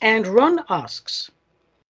 And Ron asks,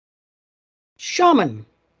 Shaman,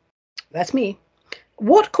 that's me,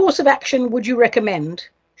 What course of action would you recommend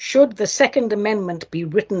should the Second Amendment be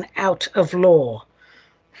written out of law?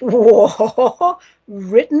 Whoa,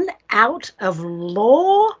 written out of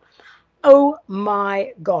law? Oh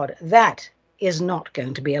my God, that is not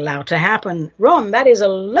going to be allowed to happen. Ron, that is a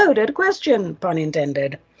loaded question, pun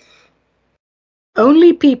intended.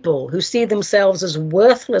 Only people who see themselves as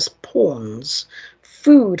worthless pawns,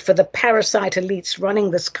 food for the parasite elites running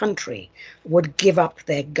this country, would give up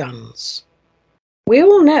their guns. We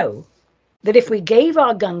all know that if we gave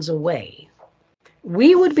our guns away,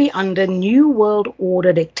 we would be under New World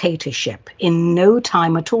Order dictatorship in no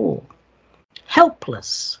time at all,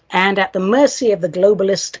 helpless and at the mercy of the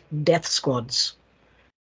globalist death squads.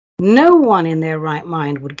 No one in their right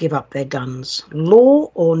mind would give up their guns,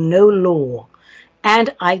 law or no law.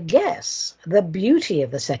 And I guess the beauty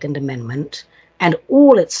of the Second Amendment and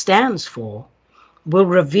all it stands for will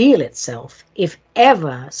reveal itself if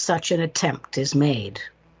ever such an attempt is made.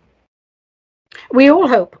 We all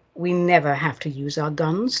hope we never have to use our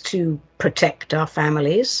guns to protect our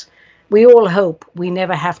families. We all hope we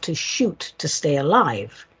never have to shoot to stay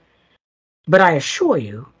alive. But I assure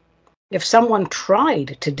you, if someone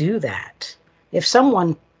tried to do that, if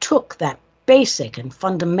someone took that basic and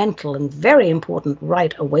fundamental and very important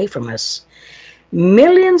right away from us,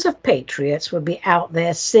 millions of patriots would be out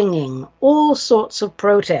there singing all sorts of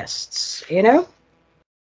protests, you know?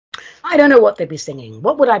 I don't know what they'd be singing.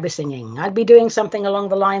 What would I be singing? I'd be doing something along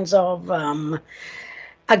the lines of,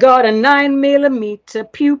 I got a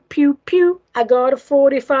 9mm, pew, pew, pew. I got a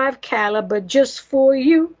 45 caliber just for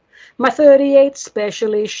you. My 38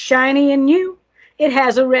 special is shiny and new. It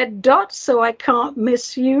has a red dot, so I can't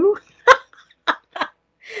miss you.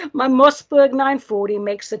 My Mossberg 940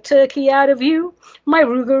 makes a turkey out of you. My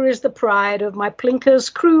Ruger is the pride of my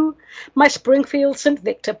Plinkers crew. My Springfield St.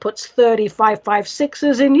 Victor puts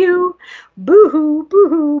 35.56s in you. Boo-hoo,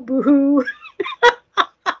 boo-hoo, boo-hoo.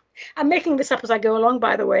 I'm making this up as I go along,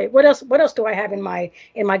 by the way. What else do I have in my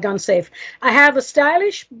gun safe? I have a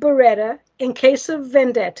stylish Beretta in case of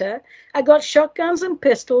vendetta. I got shotguns and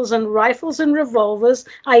pistols and rifles and revolvers.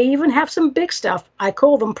 I even have some big stuff. I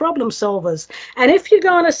call them problem solvers. And if you're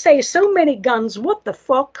gonna say so many guns, what the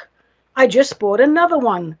fuck? I just bought another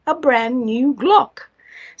one, a brand new Glock.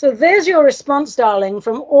 So there's your response, darling,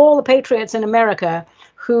 from all the patriots in America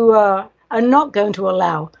who are not going to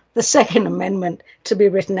allow the Second Amendment to be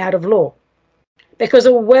written out of law. Because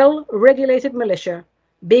a well-regulated militia,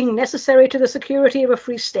 being necessary to the security of a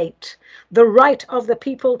free state, the right of the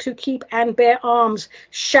people to keep and bear arms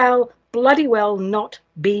shall bloody well not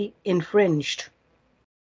be infringed.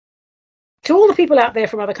 To all the people out there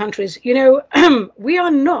from other countries, you know, we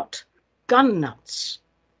are not gun nuts.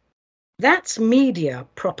 That's media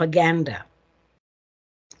propaganda.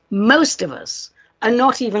 Most of us are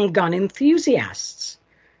not even gun enthusiasts.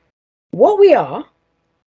 What we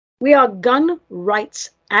are gun rights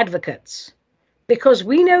advocates, because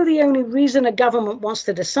we know the only reason a government wants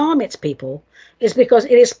to disarm its people is because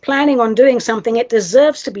it is planning on doing something it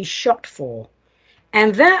deserves to be shot for.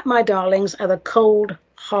 And that, my darlings, are the cold,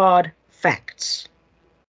 hard facts.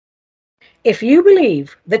 If you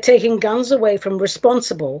believe that taking guns away from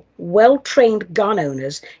responsible, well-trained gun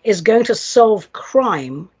owners is going to solve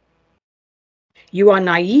crime, you are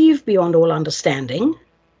naive beyond all understanding.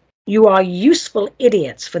 You are useful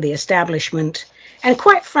idiots for the establishment, and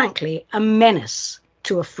quite frankly, a menace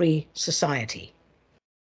to a free society.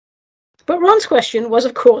 But Ron's question was,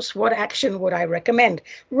 of course, what action would I recommend?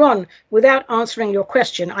 Ron, without answering your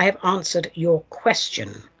question, I have answered your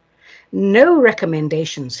question. No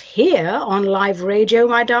recommendations here on live radio,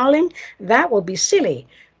 my darling. That would be silly.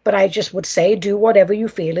 But I just would say do whatever you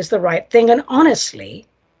feel is the right thing. And honestly,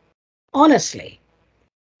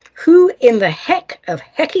 who in the heck of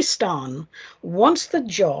Heckistan wants the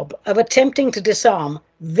job of attempting to disarm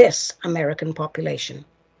this American population?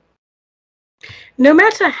 No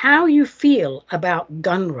matter how you feel about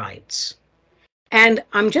gun rights, and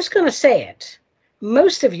I'm just going to say it,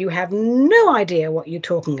 most of you have no idea what you're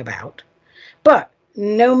talking about, but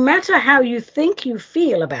no matter how you think you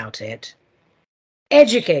feel about it,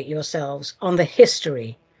 educate yourselves on the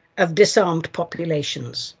history of disarmed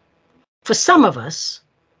populations. For some of us,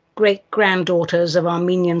 great-granddaughters of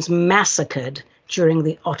Armenians massacred during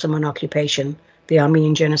the Ottoman occupation, the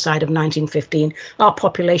Armenian genocide of 1915, our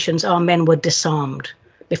populations, our men were disarmed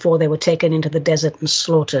before they were taken into the desert and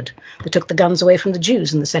slaughtered. They took the guns away from the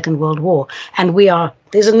Jews in the Second World War. And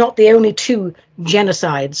these are not the only two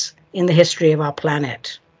genocides in the history of our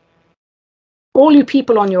planet. All you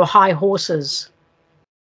people on your high horses,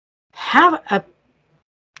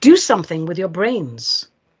 do something with your brains.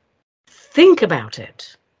 Think about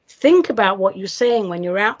it. think about what you're saying when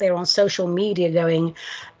you're out there on social media going,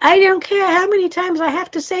 I don't care how many times I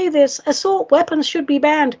have to say this, assault weapons should be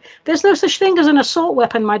banned. There's no such thing as an assault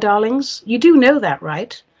weapon, my darlings. You do know that,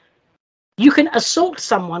 right? You can assault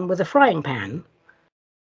someone with a frying pan.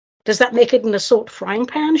 Does that make it an assault frying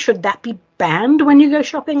pan? Should that be banned when you go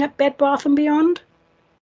shopping at Bed Bath & Beyond?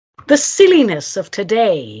 The silliness of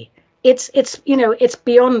today, it's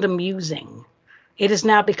beyond amusing. It has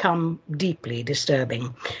now become deeply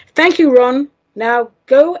disturbing. Thank you, Ron. Now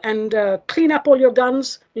go and clean up all your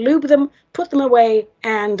guns, lube them, put them away,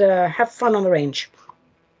 and have fun on the range.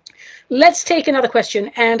 Let's take another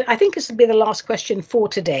question, and I think this will be the last question for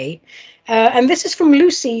today. And this is from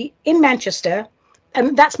Lucy in Manchester,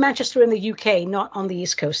 and that's Manchester in the UK, not on the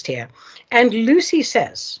East Coast here. And Lucy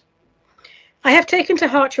says, I have taken to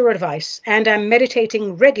heart your advice and am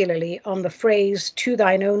meditating regularly on the phrase, to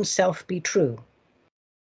thine own self be true.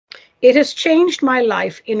 It has changed my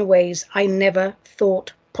life in ways I never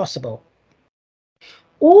thought possible.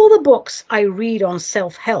 All the books I read on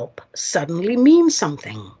self-help suddenly mean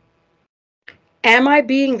something. Am I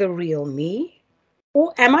being the real me,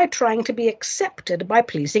 or am I trying to be accepted by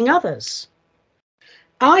pleasing others?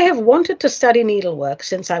 I have wanted to study needlework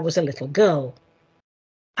since I was a little girl.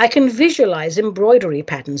 I can visualize embroidery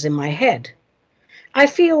patterns in my head. I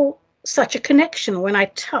feel such a connection when I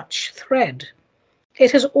touch thread.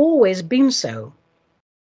 It has always been so.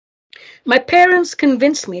 My parents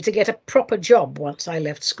convinced me to get a proper job once I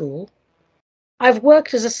left school. I've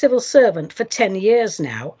worked as a civil servant for 10 years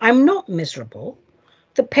now. I'm not miserable.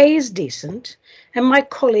 The pay is decent, and my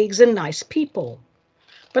colleagues are nice people.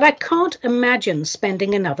 But I can't imagine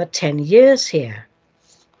spending another 10 years here.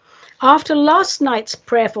 After last night's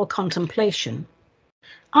prayerful contemplation,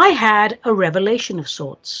 I had a revelation of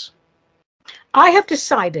sorts. I have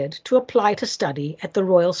decided to apply to study at the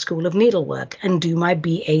Royal School of Needlework and do my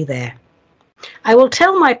BA there. I will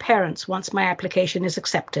tell my parents once my application is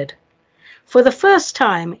accepted. For the first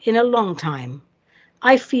time in a long time,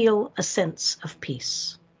 I feel a sense of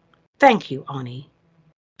peace. Thank you, Ani.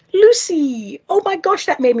 Lucy, oh my gosh,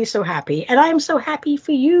 that made me so happy. And I am so happy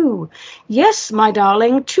for you. Yes, my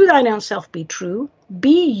darling, to thine own self be true.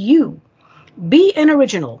 Be you. Be an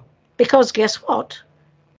original. Because guess what?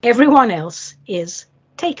 Everyone else is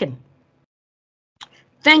taken.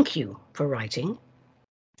 Thank you for writing.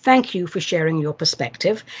 Thank you for sharing your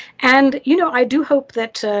perspective. And, I do hope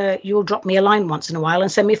that you'll drop me a line once in a while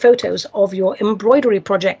and send me photos of your embroidery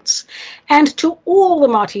projects. And to all the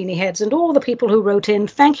Martini heads and all the people who wrote in,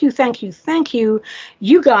 thank you, thank you, thank you.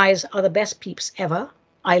 You guys are the best peeps ever.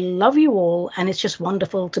 I love you all, and it's just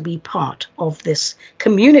wonderful to be part of this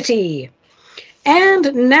community.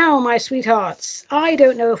 And now, my sweethearts, I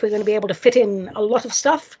don't know if we're going to be able to fit in a lot of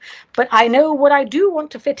stuff, but I know what I do want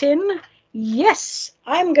to fit in. Yes,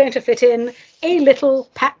 I'm going to fit in a little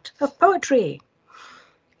pat of poetry.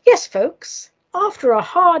 Yes, folks, after a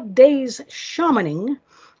hard day's shamaning,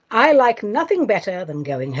 I like nothing better than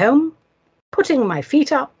going home, putting my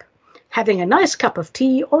feet up, having a nice cup of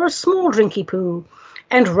tea or a small drinky poo,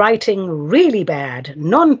 and writing really bad,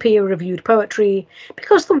 non-peer-reviewed poetry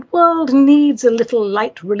because the world needs a little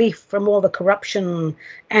light relief from all the corruption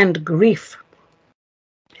and grief.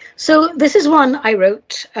 So this is one I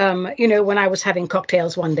wrote, when I was having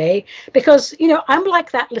cocktails one day, because, I'm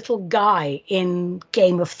like that little guy in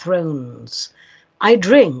Game of Thrones. I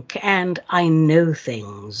drink and I know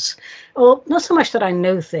things. Or not so much that I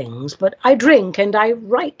know things, but I drink and I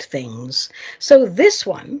write things. So this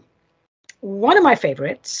one of my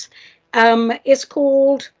favorites, is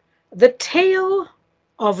called The Tale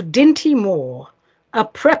of Dinty Moor, A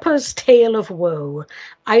Prepper's Tale of Woe.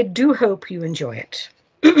 I do hope you enjoy it.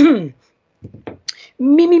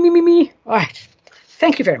 Me. All right.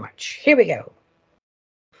 Thank you very much. Here we go.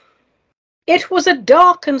 It was a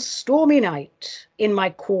dark and stormy night in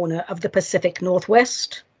my corner of the Pacific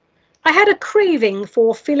Northwest. I had a craving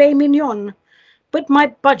for filet mignon, but my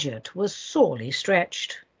budget was sorely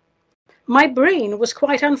stretched. My brain was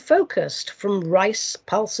quite unfocused from rice,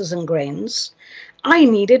 pulses, and grains. I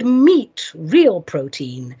needed meat, real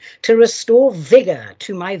protein, to restore vigor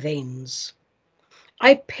to my veins.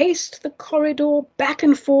 I paced the corridor back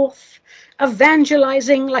and forth,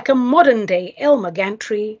 evangelizing like a modern-day Elmer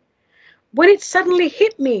Gantry, when it suddenly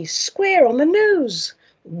hit me square on the nose.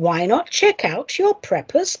 Why not check out your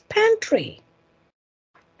prepper's pantry?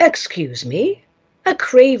 Excuse me, a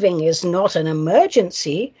craving is not an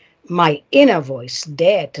emergency, my inner voice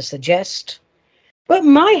dared to suggest. But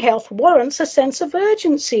my health warrants a sense of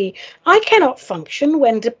urgency. I cannot function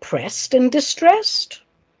when depressed and distressed.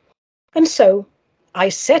 And so I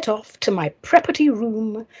set off to my prepperty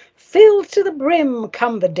room, Filled to the brim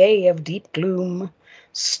come the day of deep gloom.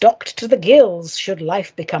 Stocked to the gills should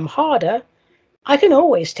life become harder. I can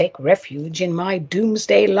always take refuge in my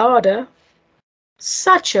doomsday larder.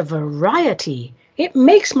 Such a variety! It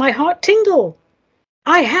makes my heart tingle.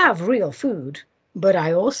 I have real food, but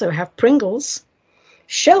I also have Pringles.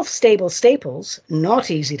 Shelf-stable staples, not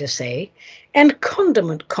easy to say, and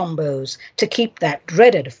condiment combos to keep that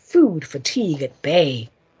dreaded food fatigue at bay.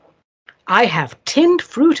 I have tinned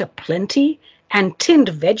fruit aplenty and tinned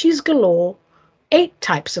veggies galore, 8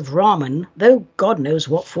 types of ramen, though God knows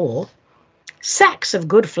what for, sacks of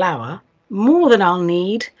good flour, more than I'll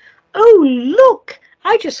need. Oh, look!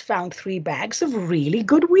 I just found 3 bags of really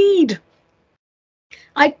good weed.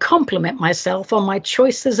 I compliment myself on my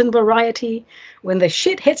choices and variety. When the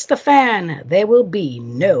shit hits the fan, there will be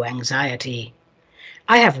no anxiety.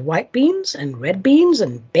 I have white beans and red beans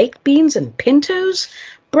and baked beans and pintos,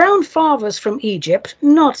 brown favas from Egypt,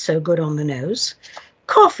 not so good on the nose,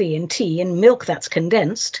 coffee and tea and milk that's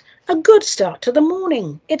condensed, a good start to the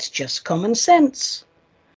morning. It's just common sense.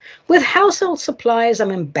 With household supplies,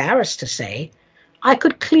 I'm embarrassed to say, I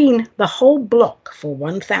could clean the whole block for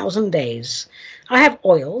 1,000 days. I have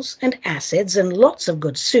oils and acids and lots of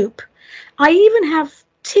good soup. I even have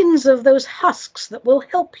tins of those husks that will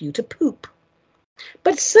help you to poop.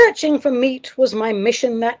 But searching for meat was my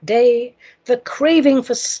mission that day, the craving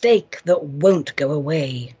for steak that won't go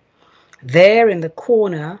away. There in the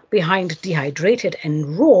corner, behind dehydrated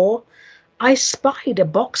and raw, I spied a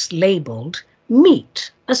box labelled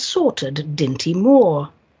Meat Assorted Dinty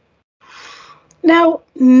More. Now,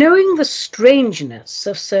 knowing the strangeness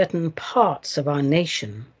of certain parts of our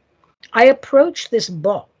nation, I approached this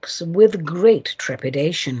box with great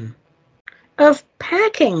trepidation. Of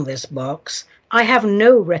packing this box, I have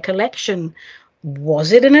no recollection.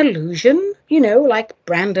 Was it an illusion, like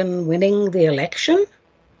Brandon winning the election?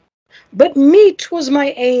 But meat was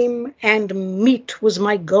my aim, and meat was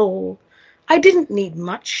my goal. I didn't need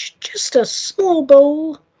much, just a small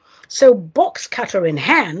bowl. So box cutter in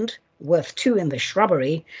hand, worth 2 in the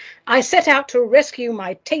shrubbery, I set out to rescue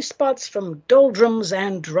my taste buds from doldrums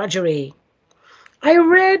and drudgery. I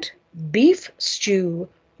read beef stew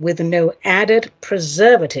with no added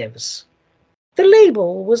preservatives. The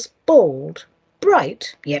label was bold,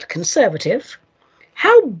 bright, yet conservative.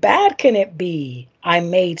 How bad can it be? I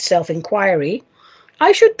made self-inquiry.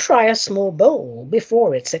 I should try a small bowl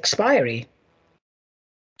before its expiry.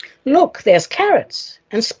 Look, there's carrots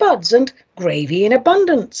and spuds and gravy in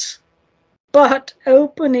abundance. But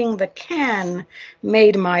opening the can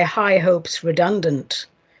made my high hopes redundant.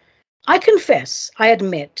 I confess, I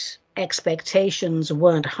admit, expectations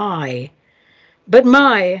weren't high. But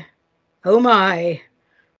my, oh my,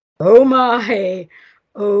 oh my,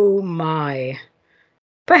 oh my.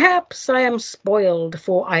 Perhaps I am spoiled,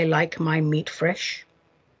 for I like my meat fresh.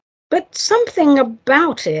 But something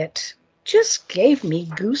about it just gave me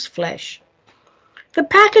goose flesh. The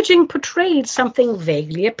packaging portrayed something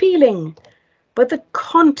vaguely appealing, but the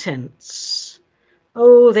contents,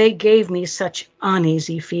 oh, they gave me such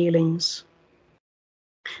uneasy feelings.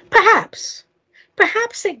 Perhaps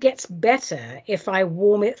it gets better if I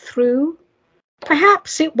warm it through.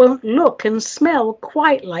 Perhaps it won't look and smell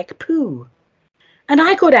quite like poo. And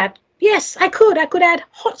I could add, yes, I could add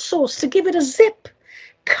hot sauce to give it a zip.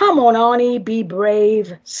 Come on, Arnie, be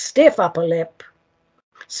brave, stiff upper lip.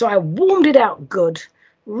 So I warmed it out good,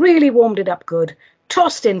 really warmed it up good,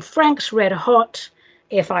 tossed in Frank's Red Hot.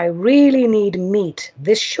 If I really need meat,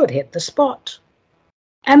 this should hit the spot.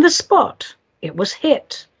 And the spot, it was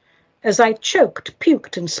hit. As I choked,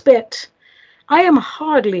 puked, and spit, I am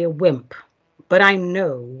hardly a wimp, but I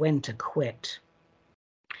know when to quit.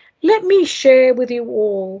 Let me share with you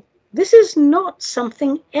all, this is not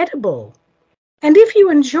something edible. And if you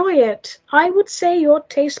enjoy it, I would say your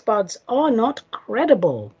taste buds are not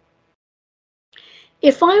credible.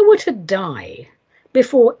 If I were to die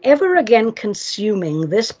before ever again consuming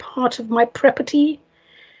this part of my property,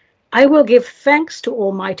 I will give thanks to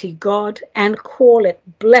Almighty God and call it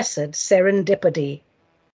blessed serendipity.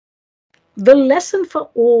 The lesson for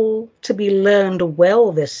all to be learned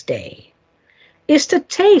well this day is to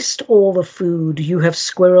taste all the food you have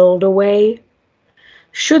squirreled away.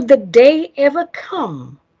 Should the day ever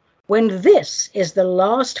come when this is the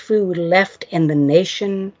last food left in the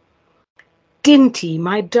nation, Dinty,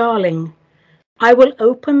 my darling, I will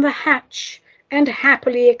open the hatch and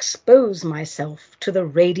happily expose myself to the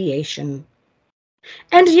radiation.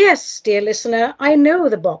 And yes, dear listener, I know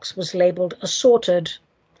the box was labeled assorted,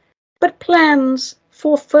 but plans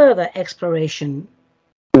for further exploration,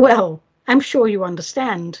 well, I'm sure you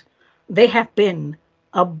understand, they have been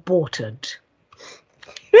aborted.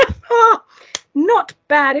 Not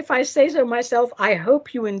bad, if I say so myself. I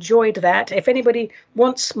hope you enjoyed that. If anybody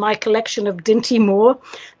wants my collection of Dinty Moore,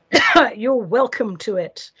 you're welcome to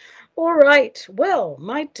it. All right. Well,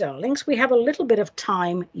 my darlings, we have a little bit of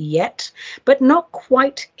time yet, but not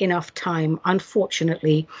quite enough time,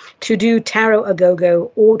 unfortunately, to do Tarot A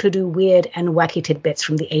Go-Go or to do weird and wacky tidbits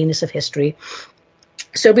from the anus of history.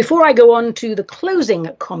 So before I go on to the closing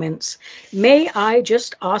comments, may I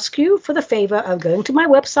just ask you for the favor of going to my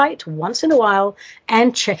website once in a while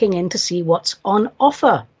and checking in to see what's on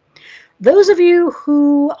offer. Those of you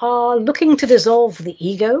who are looking to dissolve the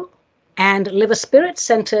ego and live a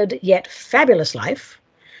spirit-centered yet fabulous life,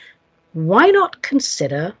 why not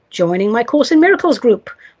consider joining my Course in Miracles group?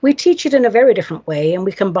 We teach it in a very different way, and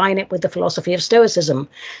we combine it with the philosophy of Stoicism.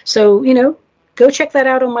 So, go check that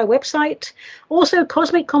out on my website. Also,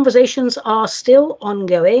 Cosmic Conversations are still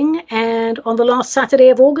ongoing, and on the last Saturday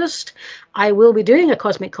of August, I will be doing a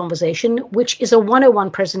Cosmic Conversation, which is a 101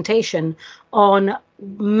 presentation on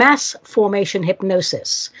mass formation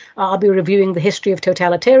hypnosis. I'll be reviewing the history of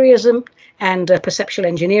totalitarianism and perceptual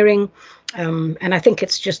engineering, and I think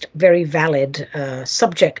it's just very valid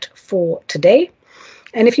subject for today.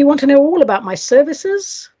 And if you want to know all about my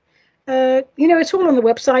services, it's all on the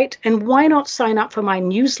website, and why not sign up for my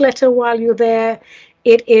newsletter while you're there?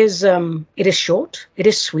 It is short, it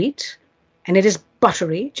is sweet, and it is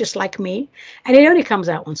buttery, just like me, and it only comes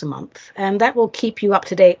out once a month, and that will keep you up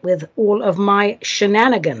to date with all of my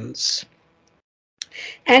shenanigans.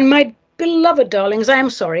 And my beloved darlings, I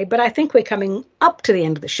am sorry, but I think we're coming up to the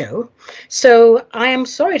end of the show. So I am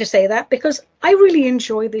sorry to say that, because I really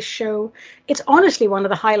enjoy this show. It's honestly one of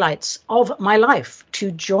the highlights of my life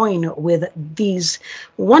to join with these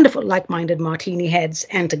wonderful like-minded martini heads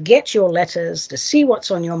and to get your letters, to see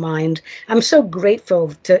what's on your mind. I'm so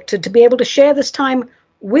grateful to be able to share this time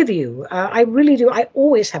with you. I really do. I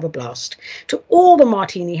always have a blast. To all the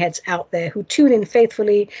martini heads out there who tune in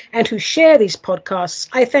faithfully and who share these podcasts,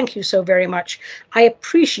 I thank you so very much. I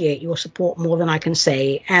appreciate your support more than I can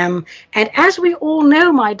say. And as we all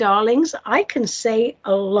know, my darlings, I can say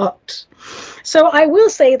a lot. So I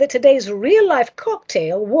will say that today's real life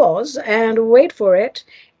cocktail was, and wait for it,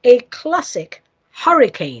 a classic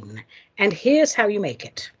hurricane. And here's how you make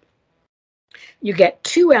it. You get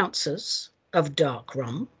 2 ounces of dark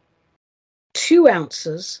rum, 2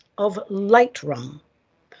 ounces of light rum,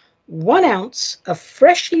 1 ounce of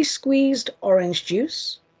freshly squeezed orange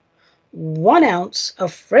juice, 1 ounce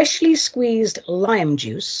of freshly squeezed lime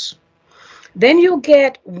juice. Then you'll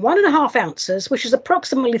get 1.5 ounces, which is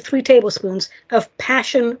approximately 3 tablespoons of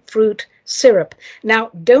passion fruit syrup. Now,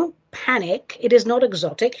 don't panic. It is not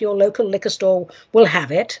exotic. Your local liquor store will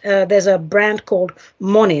have it. There's a brand called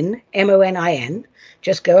Monin, M-O-N-I-N.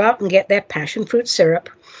 Just go out and get their passion fruit syrup.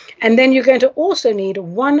 And then you're going to also need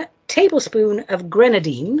 1 tablespoon of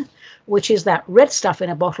grenadine, which is that red stuff in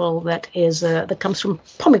a bottle that comes from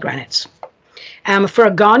pomegranates. For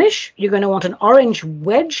a garnish, you're going to want an orange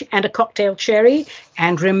wedge and a cocktail cherry.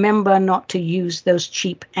 And remember not to use those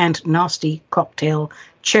cheap and nasty cocktail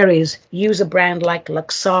cherries. Use a brand like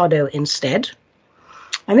Luxardo instead.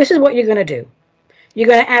 And this is what you're going to do. You're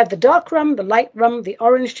going to add the dark rum, the light rum, the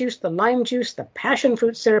orange juice, the lime juice, the passion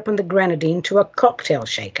fruit syrup, and the grenadine to a cocktail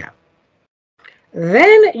shaker.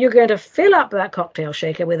 Then you're going to fill up that cocktail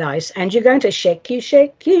shaker with ice, and you're going to shake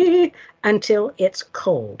until it's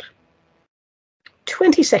cold.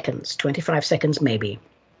 20 seconds, 25 seconds maybe.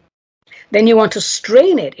 Then you want to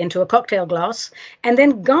strain it into a cocktail glass and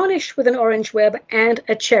then garnish with an orange web and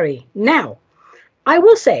a cherry. Now, I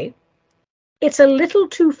will say, it's a little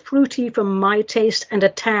too fruity for my taste and a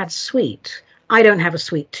tad sweet. I don't have a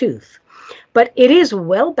sweet tooth. But it is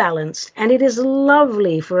well balanced and it is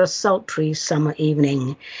lovely for a sultry summer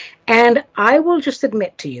evening. And I will just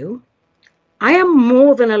admit to you, I am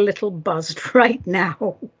more than a little buzzed right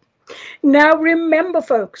now. Now remember,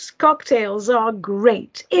 folks, cocktails are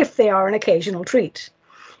great if they are an occasional treat.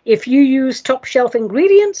 If you use top shelf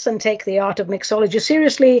ingredients and take the art of mixology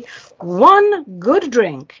seriously, 1 good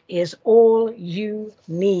drink is all you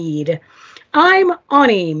need. I'm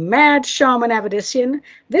Ani, Mad Shaman Avedissian.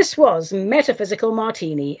 This was Metaphysical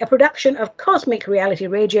Martini, a production of Cosmic Reality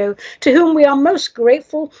Radio, to whom we are most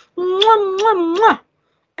grateful. Mwah, mwah, mwah.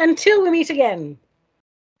 Until we meet again,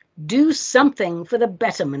 do something for the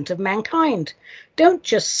betterment of mankind. Don't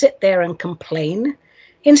just sit there and complain.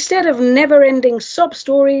 Instead of never-ending sob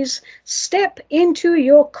stories, step into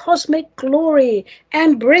your cosmic glory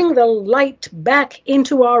and bring the light back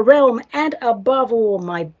into our realm. And above all,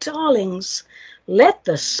 my darlings, let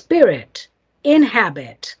the spirit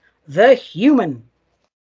inhabit the human.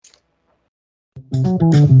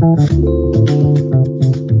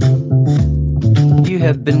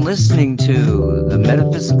 have been listening to The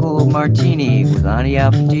Metaphysical Martini with Ani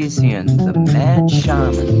Avedissian, the Mad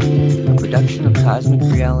Shaman, a production of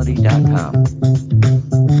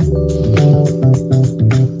CosmicReality.com.